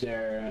stages,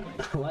 there,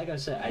 like I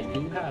said, I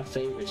do have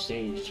favorite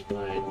stages,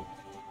 but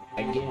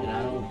again,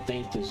 I don't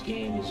think this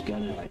game is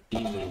gonna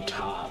even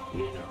top,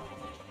 you know.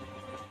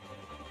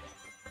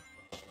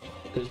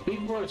 Because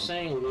people are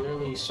saying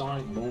literally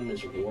Sonic Boom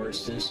is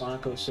worse than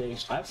Sonic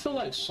 06. I feel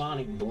like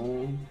Sonic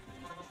Boom,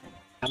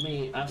 I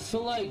mean, I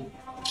feel like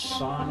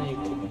Sonic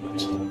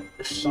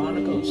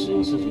 06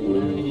 is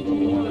literally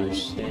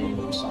worse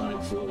than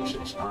Sonic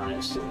Forces,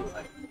 honestly.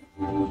 Like,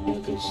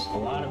 because a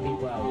lot of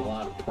people have a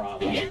lot of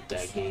problems with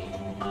that game,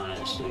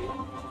 honestly.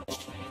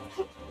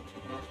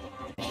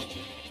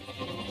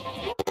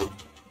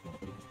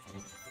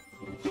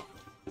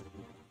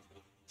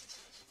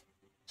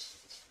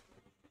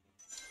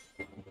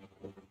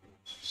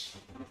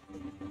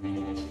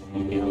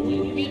 Yeah, when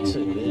you get to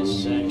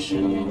this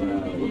section, bro,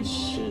 it's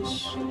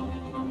just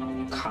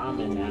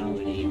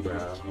commonality,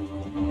 bro.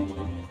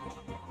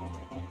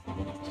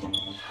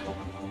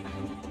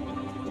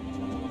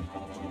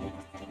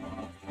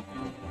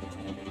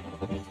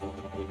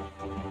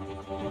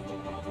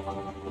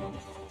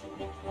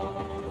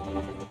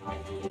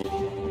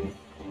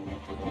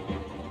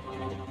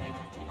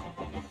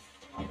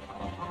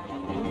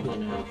 I'm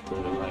gonna have to,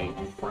 like,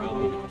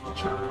 probably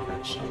turn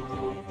or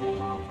something.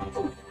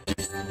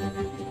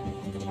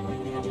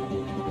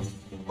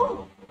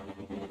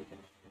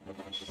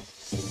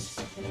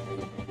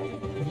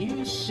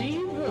 You see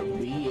the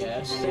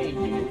BS they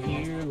do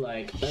here?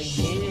 Like,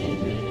 again,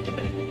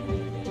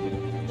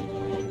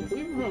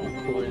 we've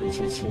been recording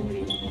for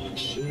 40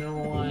 minutes. You know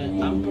what?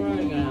 I'm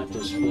probably gonna have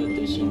to split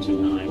this into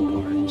 9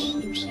 parts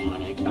of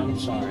Sonic. I'm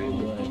sorry,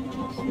 but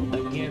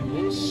again,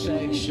 this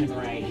section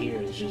right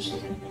here is just,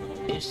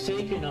 it's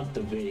taking up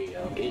the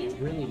video. It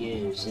really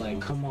is. Like,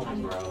 come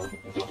on, bro.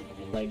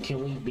 Like,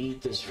 can we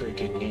beat this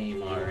freaking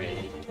game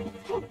already?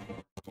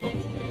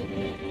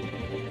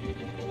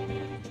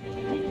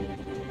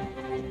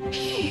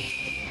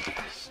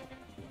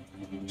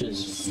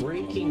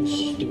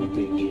 fucking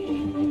stupid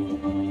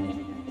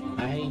game.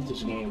 I hate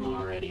this game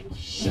already. I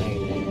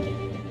hate it.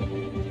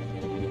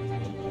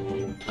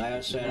 Like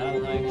I said, I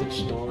like the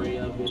story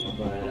of it,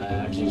 but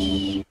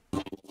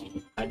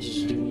I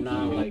just do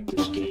not like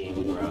this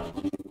game, bro.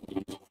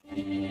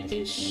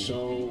 It's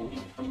so...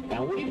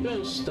 And we've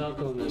been stuck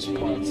on this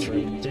part for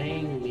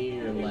dang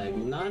near, like,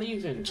 not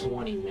even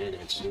 20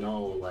 minutes.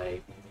 No,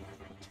 like...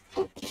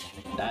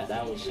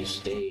 That was the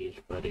stage,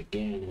 but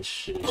again,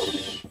 it's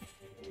just...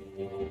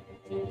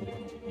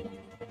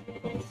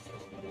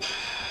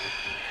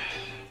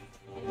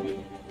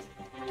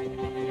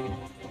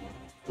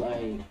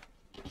 Like...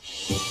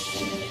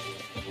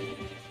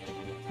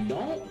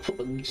 Don't...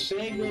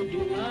 Sega,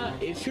 do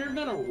not... If you're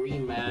gonna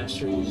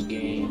remaster this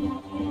game,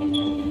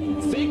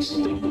 fix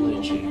the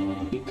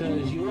glitching.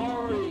 Because you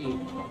already...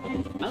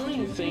 I don't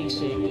even think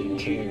Sega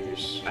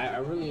cares. I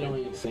really don't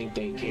even think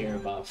they care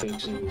about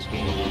fixing this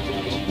game.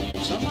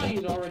 Because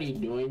somebody's already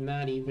doing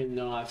that, even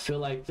though I feel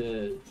like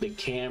the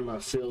camera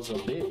feels a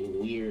bit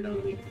weird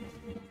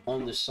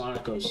on the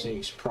Sonic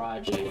 06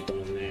 project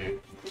on there.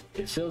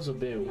 It feels a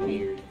bit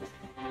weird.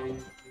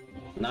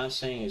 Not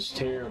saying it's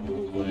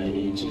terrible, but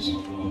it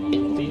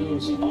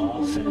feels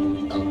off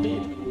and a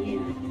bit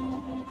weird.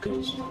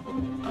 Because,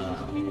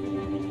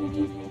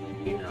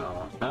 you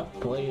know, I've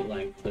played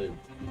like the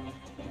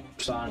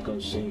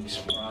Sonic 06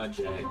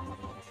 project,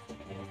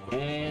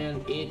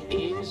 and it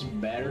is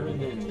better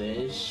than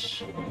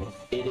this.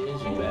 It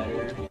is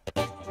better,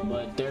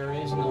 but there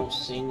is no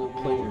single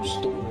player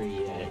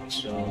story yet.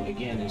 So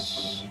again,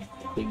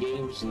 the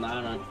game's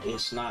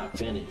it's not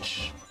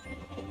finished.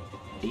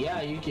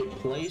 Yeah, you can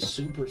play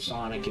Super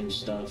Sonic and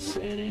stuff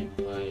in it,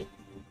 but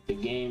the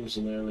game's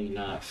literally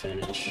not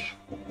finished.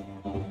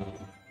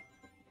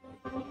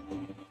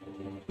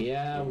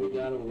 Yeah, we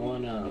got a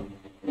 1-up.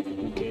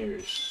 Who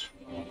cares?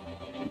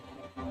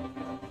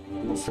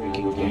 Who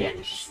freaking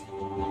cares?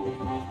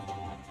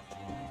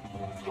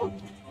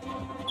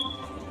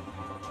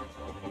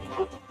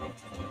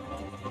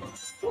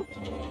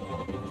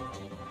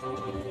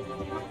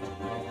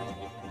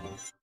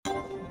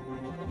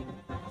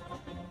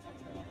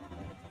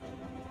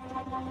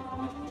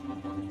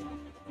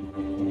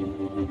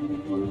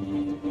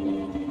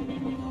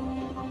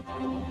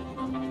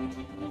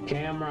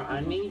 Camera,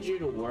 I need you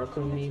to work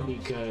with me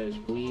because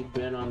we've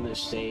been on this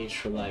stage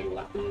for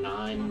like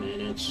 9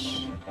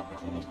 minutes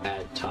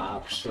at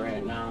tops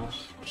right now.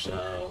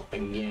 So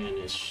again,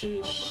 it's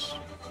just...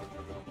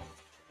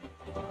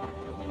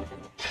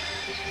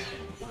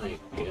 My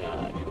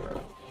God,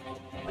 bro.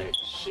 Like,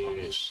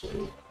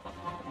 seriously.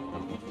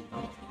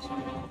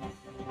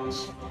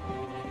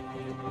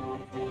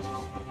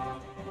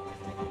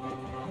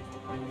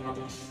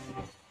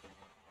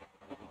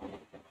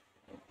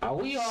 Are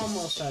we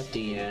almost at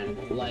the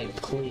end? Like,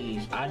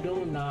 please. I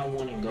do not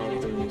want to go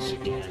through this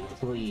again.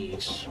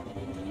 Please.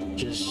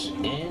 Just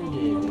end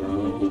it,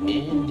 bro.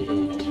 End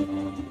it.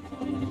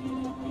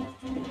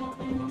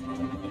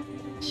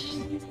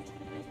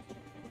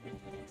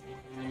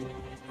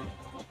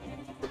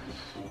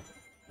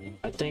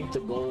 I think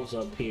the goal's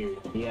up here.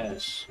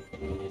 Yes.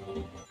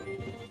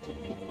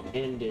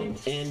 End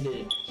it. End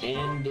it.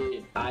 End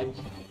it.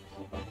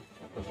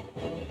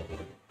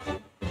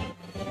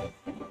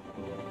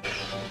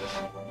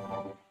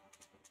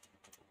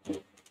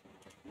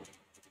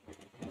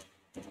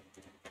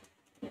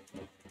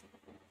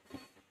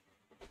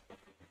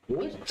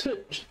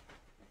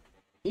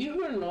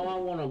 Even though I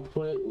want to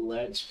put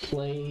Let's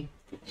Play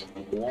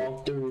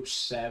Walkthrough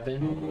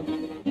 7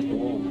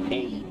 or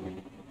 8,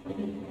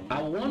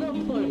 I want to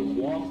put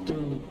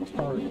Walkthrough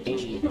Part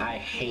 8, I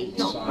hate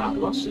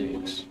Sonic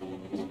 06.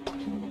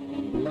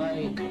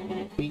 Like,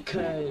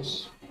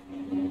 because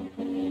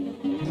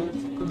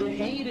the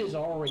hate is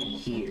already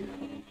here.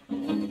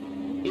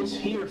 It's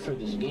here for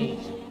this game.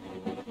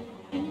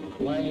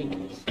 Like...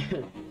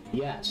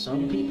 Yeah,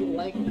 some people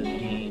like this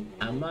game.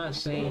 I'm not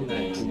saying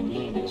that the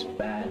game is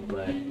bad,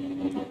 but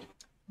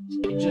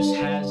it just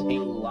has a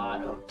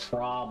lot of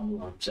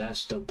problems.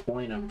 That's the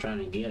point I'm trying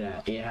to get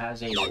at. It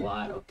has a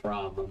lot of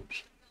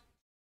problems.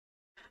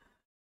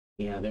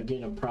 Yeah, they're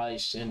gonna probably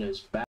send us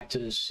back to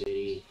the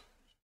city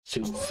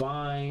to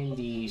find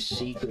the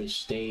secret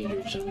stage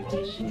or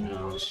something, who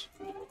knows.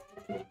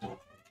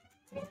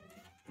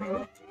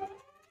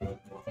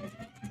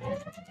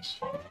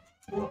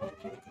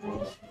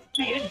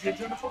 The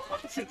engines are not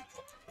functioning.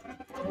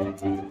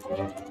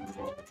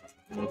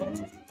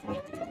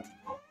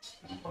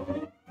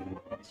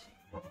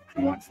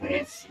 And what's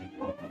this?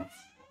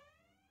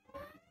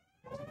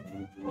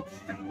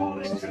 Stop all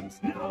engines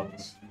now.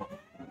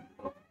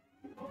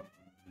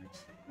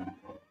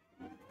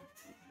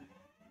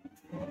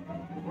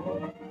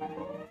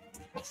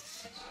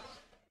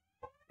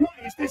 Why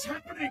is this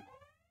happening?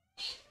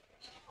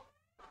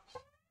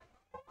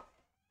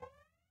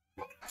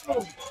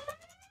 Oh.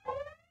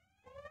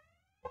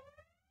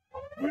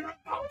 We're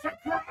about to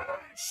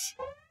crash!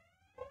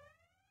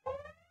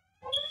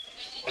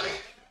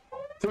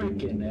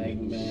 Freaking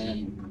Eggman.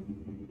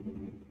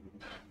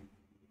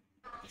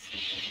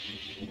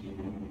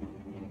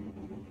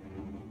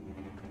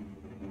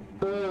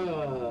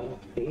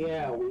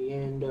 Yeah, we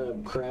end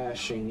up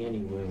crashing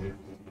anyway.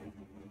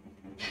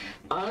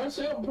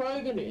 Honestly, I'm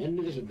probably gonna end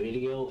this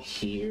video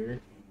here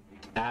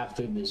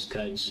after this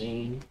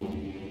cutscene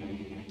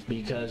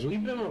because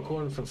we've been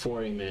recording for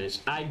 40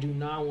 minutes. I do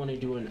not want to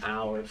do an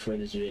hour for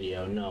this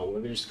video. No,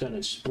 we're just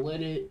gonna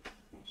split it,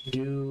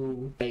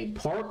 do a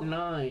part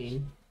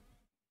 9,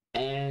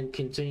 and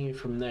continue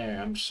from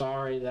there. I'm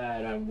sorry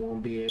that I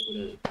won't be able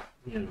to,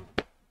 you know.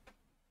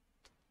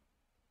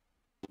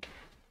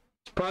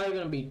 It's probably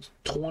gonna be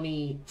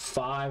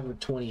 25 or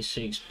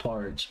 26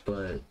 parts,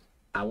 but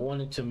I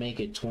wanted to make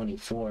it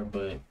 24,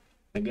 but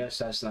I guess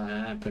that's not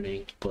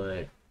happening,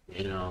 but,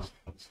 you know.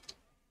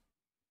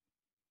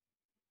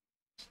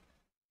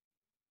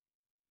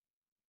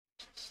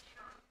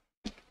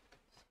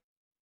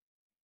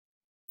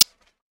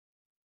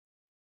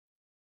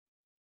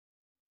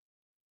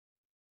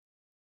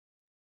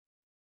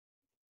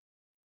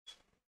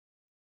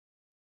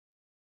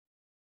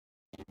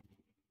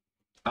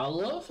 I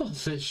love how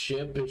this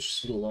ship is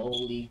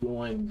slowly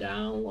going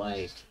down,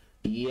 like,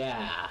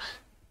 yeah,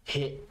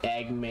 hit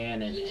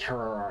Eggman and her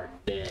are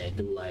dead,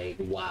 like,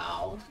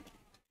 wow.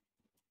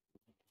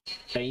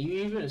 And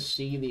you even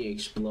see the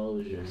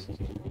explosion.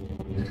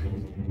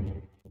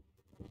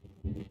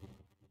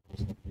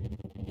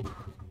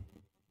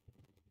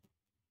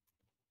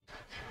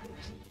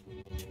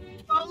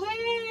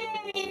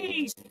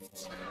 Police!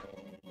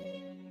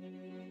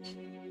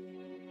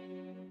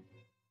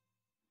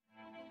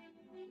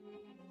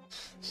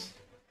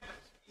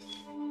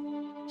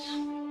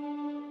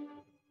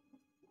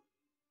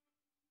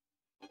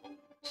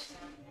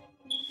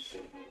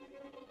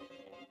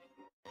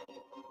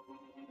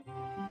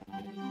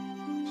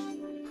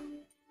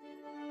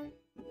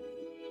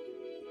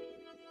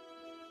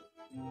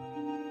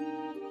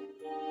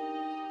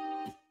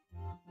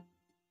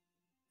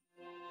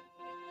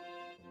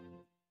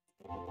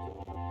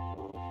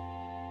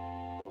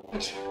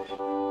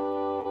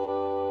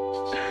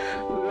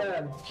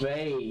 That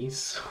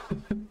face.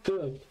 What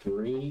the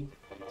freak?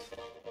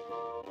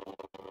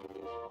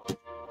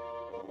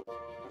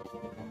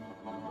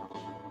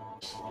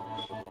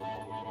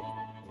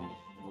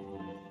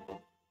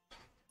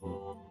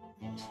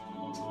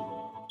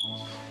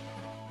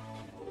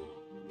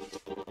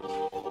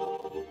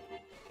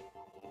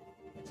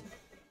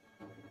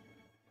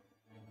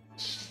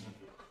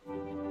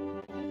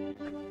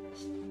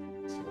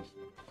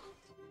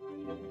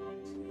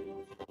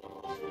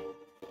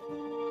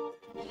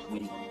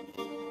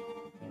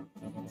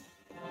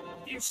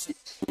 There's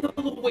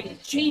no way to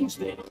change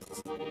this.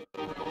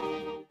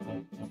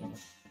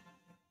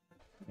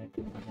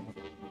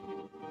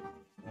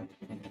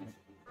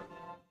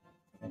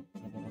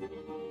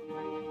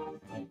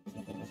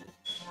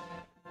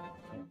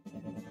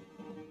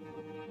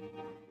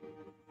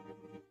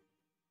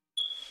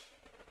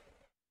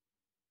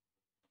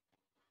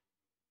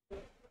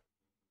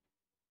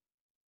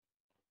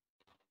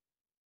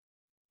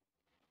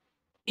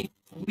 If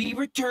we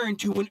return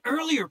to an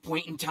earlier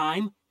point in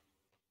time,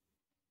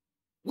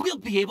 we'll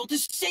be able to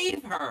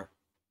save her!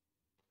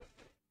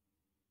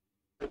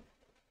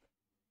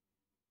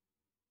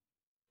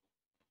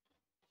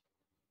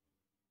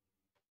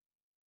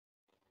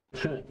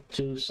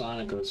 Two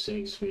Sonic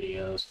 06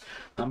 videos.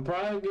 I'm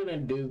probably gonna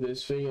do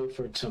this video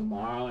for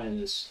tomorrow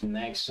and this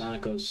next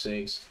Sonic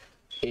 06.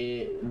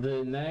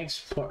 The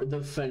next part,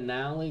 the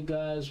finale,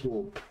 guys,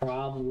 will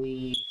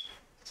probably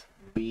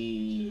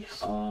be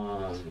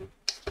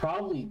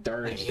probably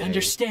Thursday. I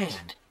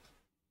understand.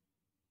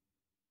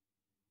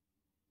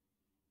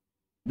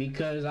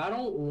 Because I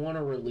don't want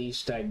to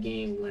release that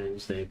game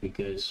Wednesday,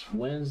 because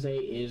Wednesday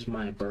is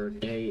my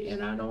birthday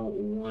and I don't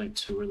want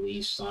to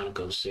release Sonic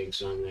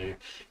 06 on there.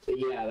 But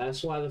yeah,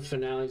 that's why the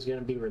finale is going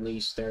to be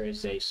released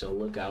Thursday, so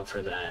look out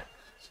for that.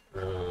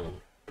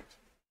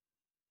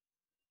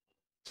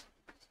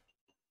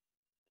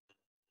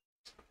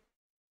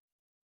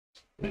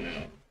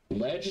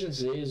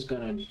 Legends is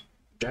going to...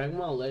 Dragon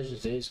Ball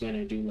Legends is going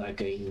to do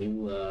like a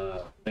new...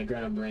 they're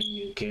going to bring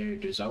new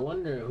characters. I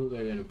wonder who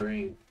they're going to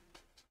bring.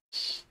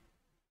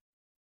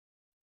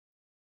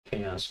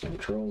 Chaos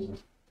Control.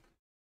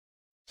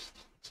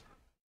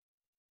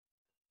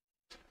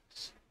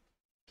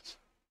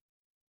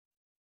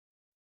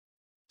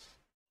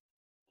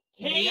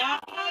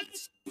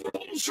 Chaos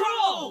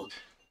Control!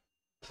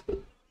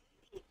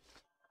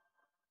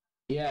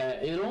 Yeah,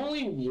 it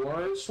only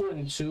works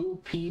when two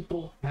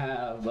people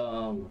have,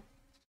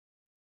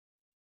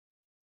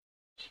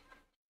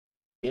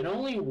 it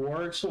only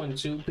works when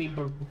two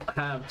people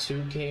have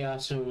two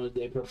chaos and when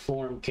they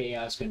perform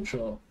chaos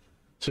control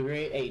to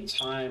create a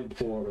time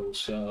portal.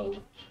 So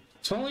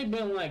it's only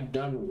been like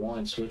done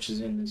once, which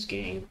is in this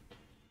game.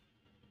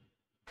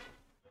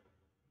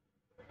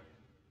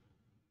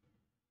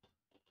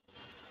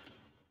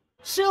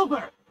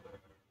 Silver!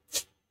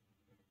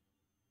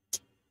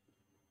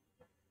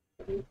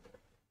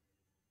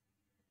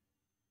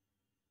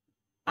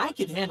 I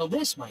can handle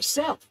this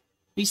myself.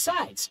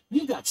 Besides,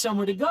 you got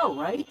somewhere to go,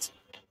 right?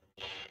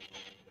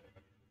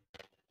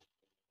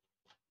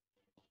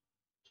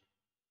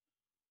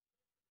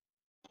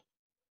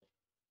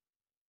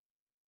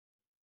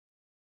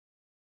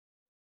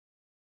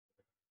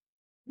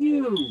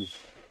 you.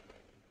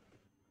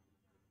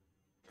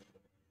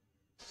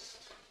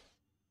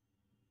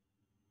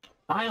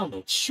 I'll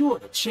make sure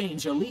to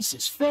change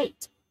Elise's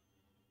fate.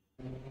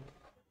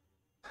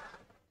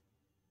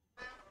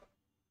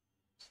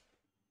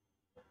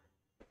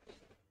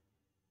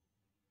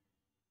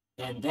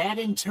 And that,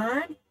 in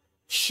turn,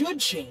 should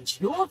change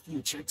your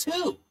future,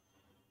 too.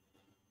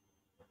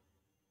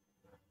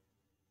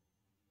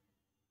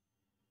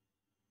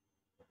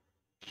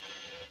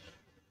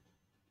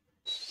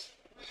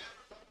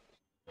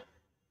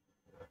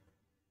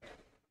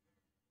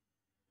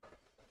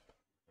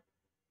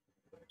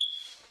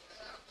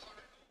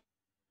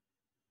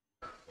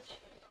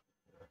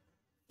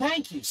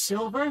 Thank you,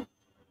 Silver.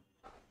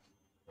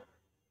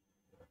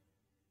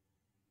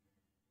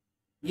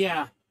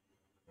 Yeah,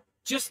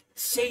 just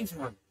save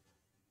her.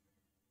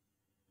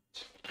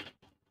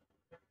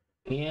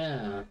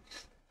 Yeah,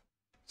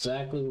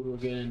 exactly what we're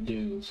gonna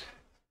do.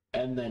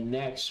 And the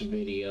next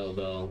video,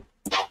 though,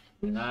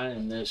 not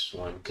in this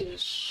one,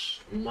 because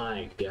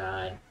my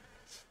God.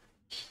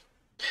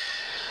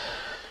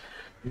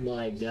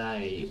 My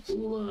guy,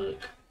 look,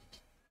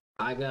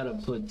 I gotta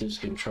put this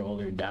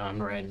controller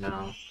down right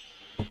now.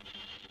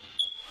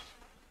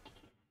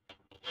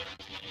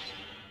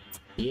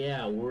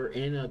 Yeah, we're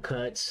in a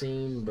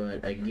cutscene,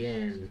 but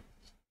again,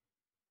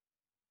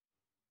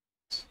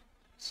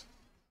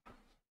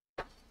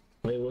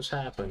 wait, what's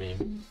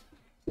happening?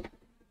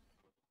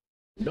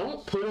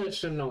 Don't put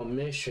us in no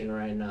mission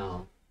right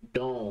now.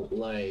 Don't,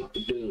 like,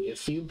 dude,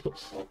 if you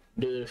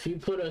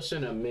put us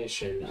in a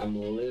mission, I'm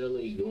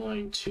literally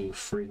going to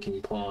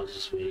freaking pause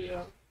this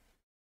video.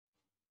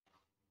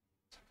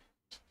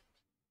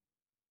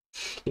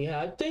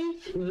 Yeah, I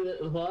think the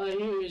lie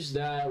here is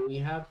that we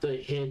have to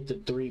hit the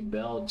 3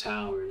 bell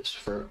towers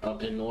for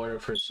in order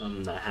for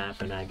something to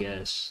happen, I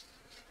guess.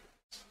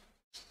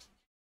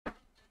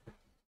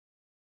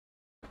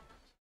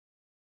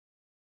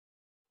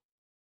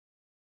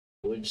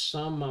 Which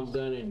some I'm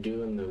gonna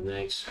do in the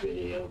next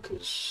video,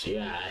 cause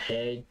yeah,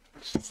 head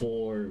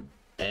for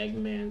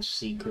Eggman's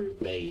secret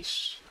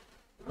base.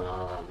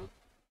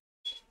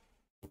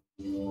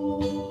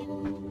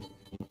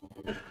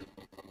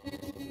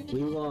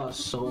 We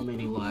lost so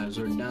many lives.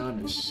 We're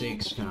down to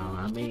 6 now.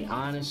 I mean,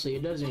 honestly,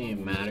 it doesn't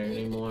even matter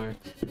anymore.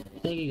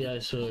 Thank you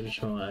guys so much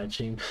for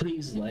watching.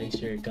 Please like,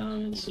 share,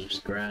 comment,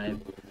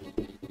 subscribe.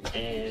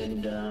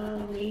 And,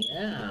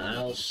 yeah,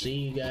 I'll see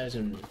you guys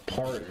in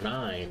part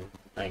 9,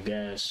 I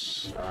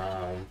guess.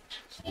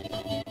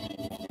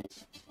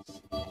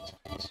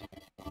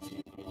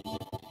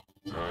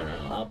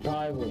 I'll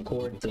probably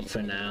record the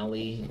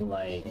finale,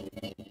 like,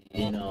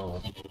 you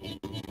know,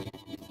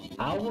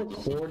 I'll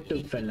record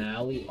the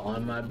finale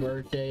on my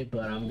birthday,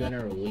 but I'm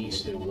gonna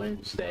release it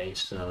Wednesday,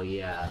 so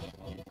yeah.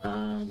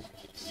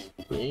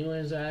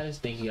 Anyways, guys,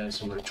 thank you guys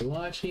so much for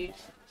watching.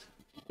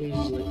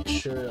 Please make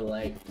sure to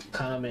like,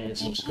 comment, and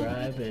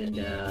subscribe, and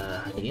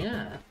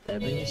yeah,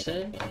 that being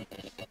said,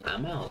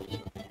 I'm out.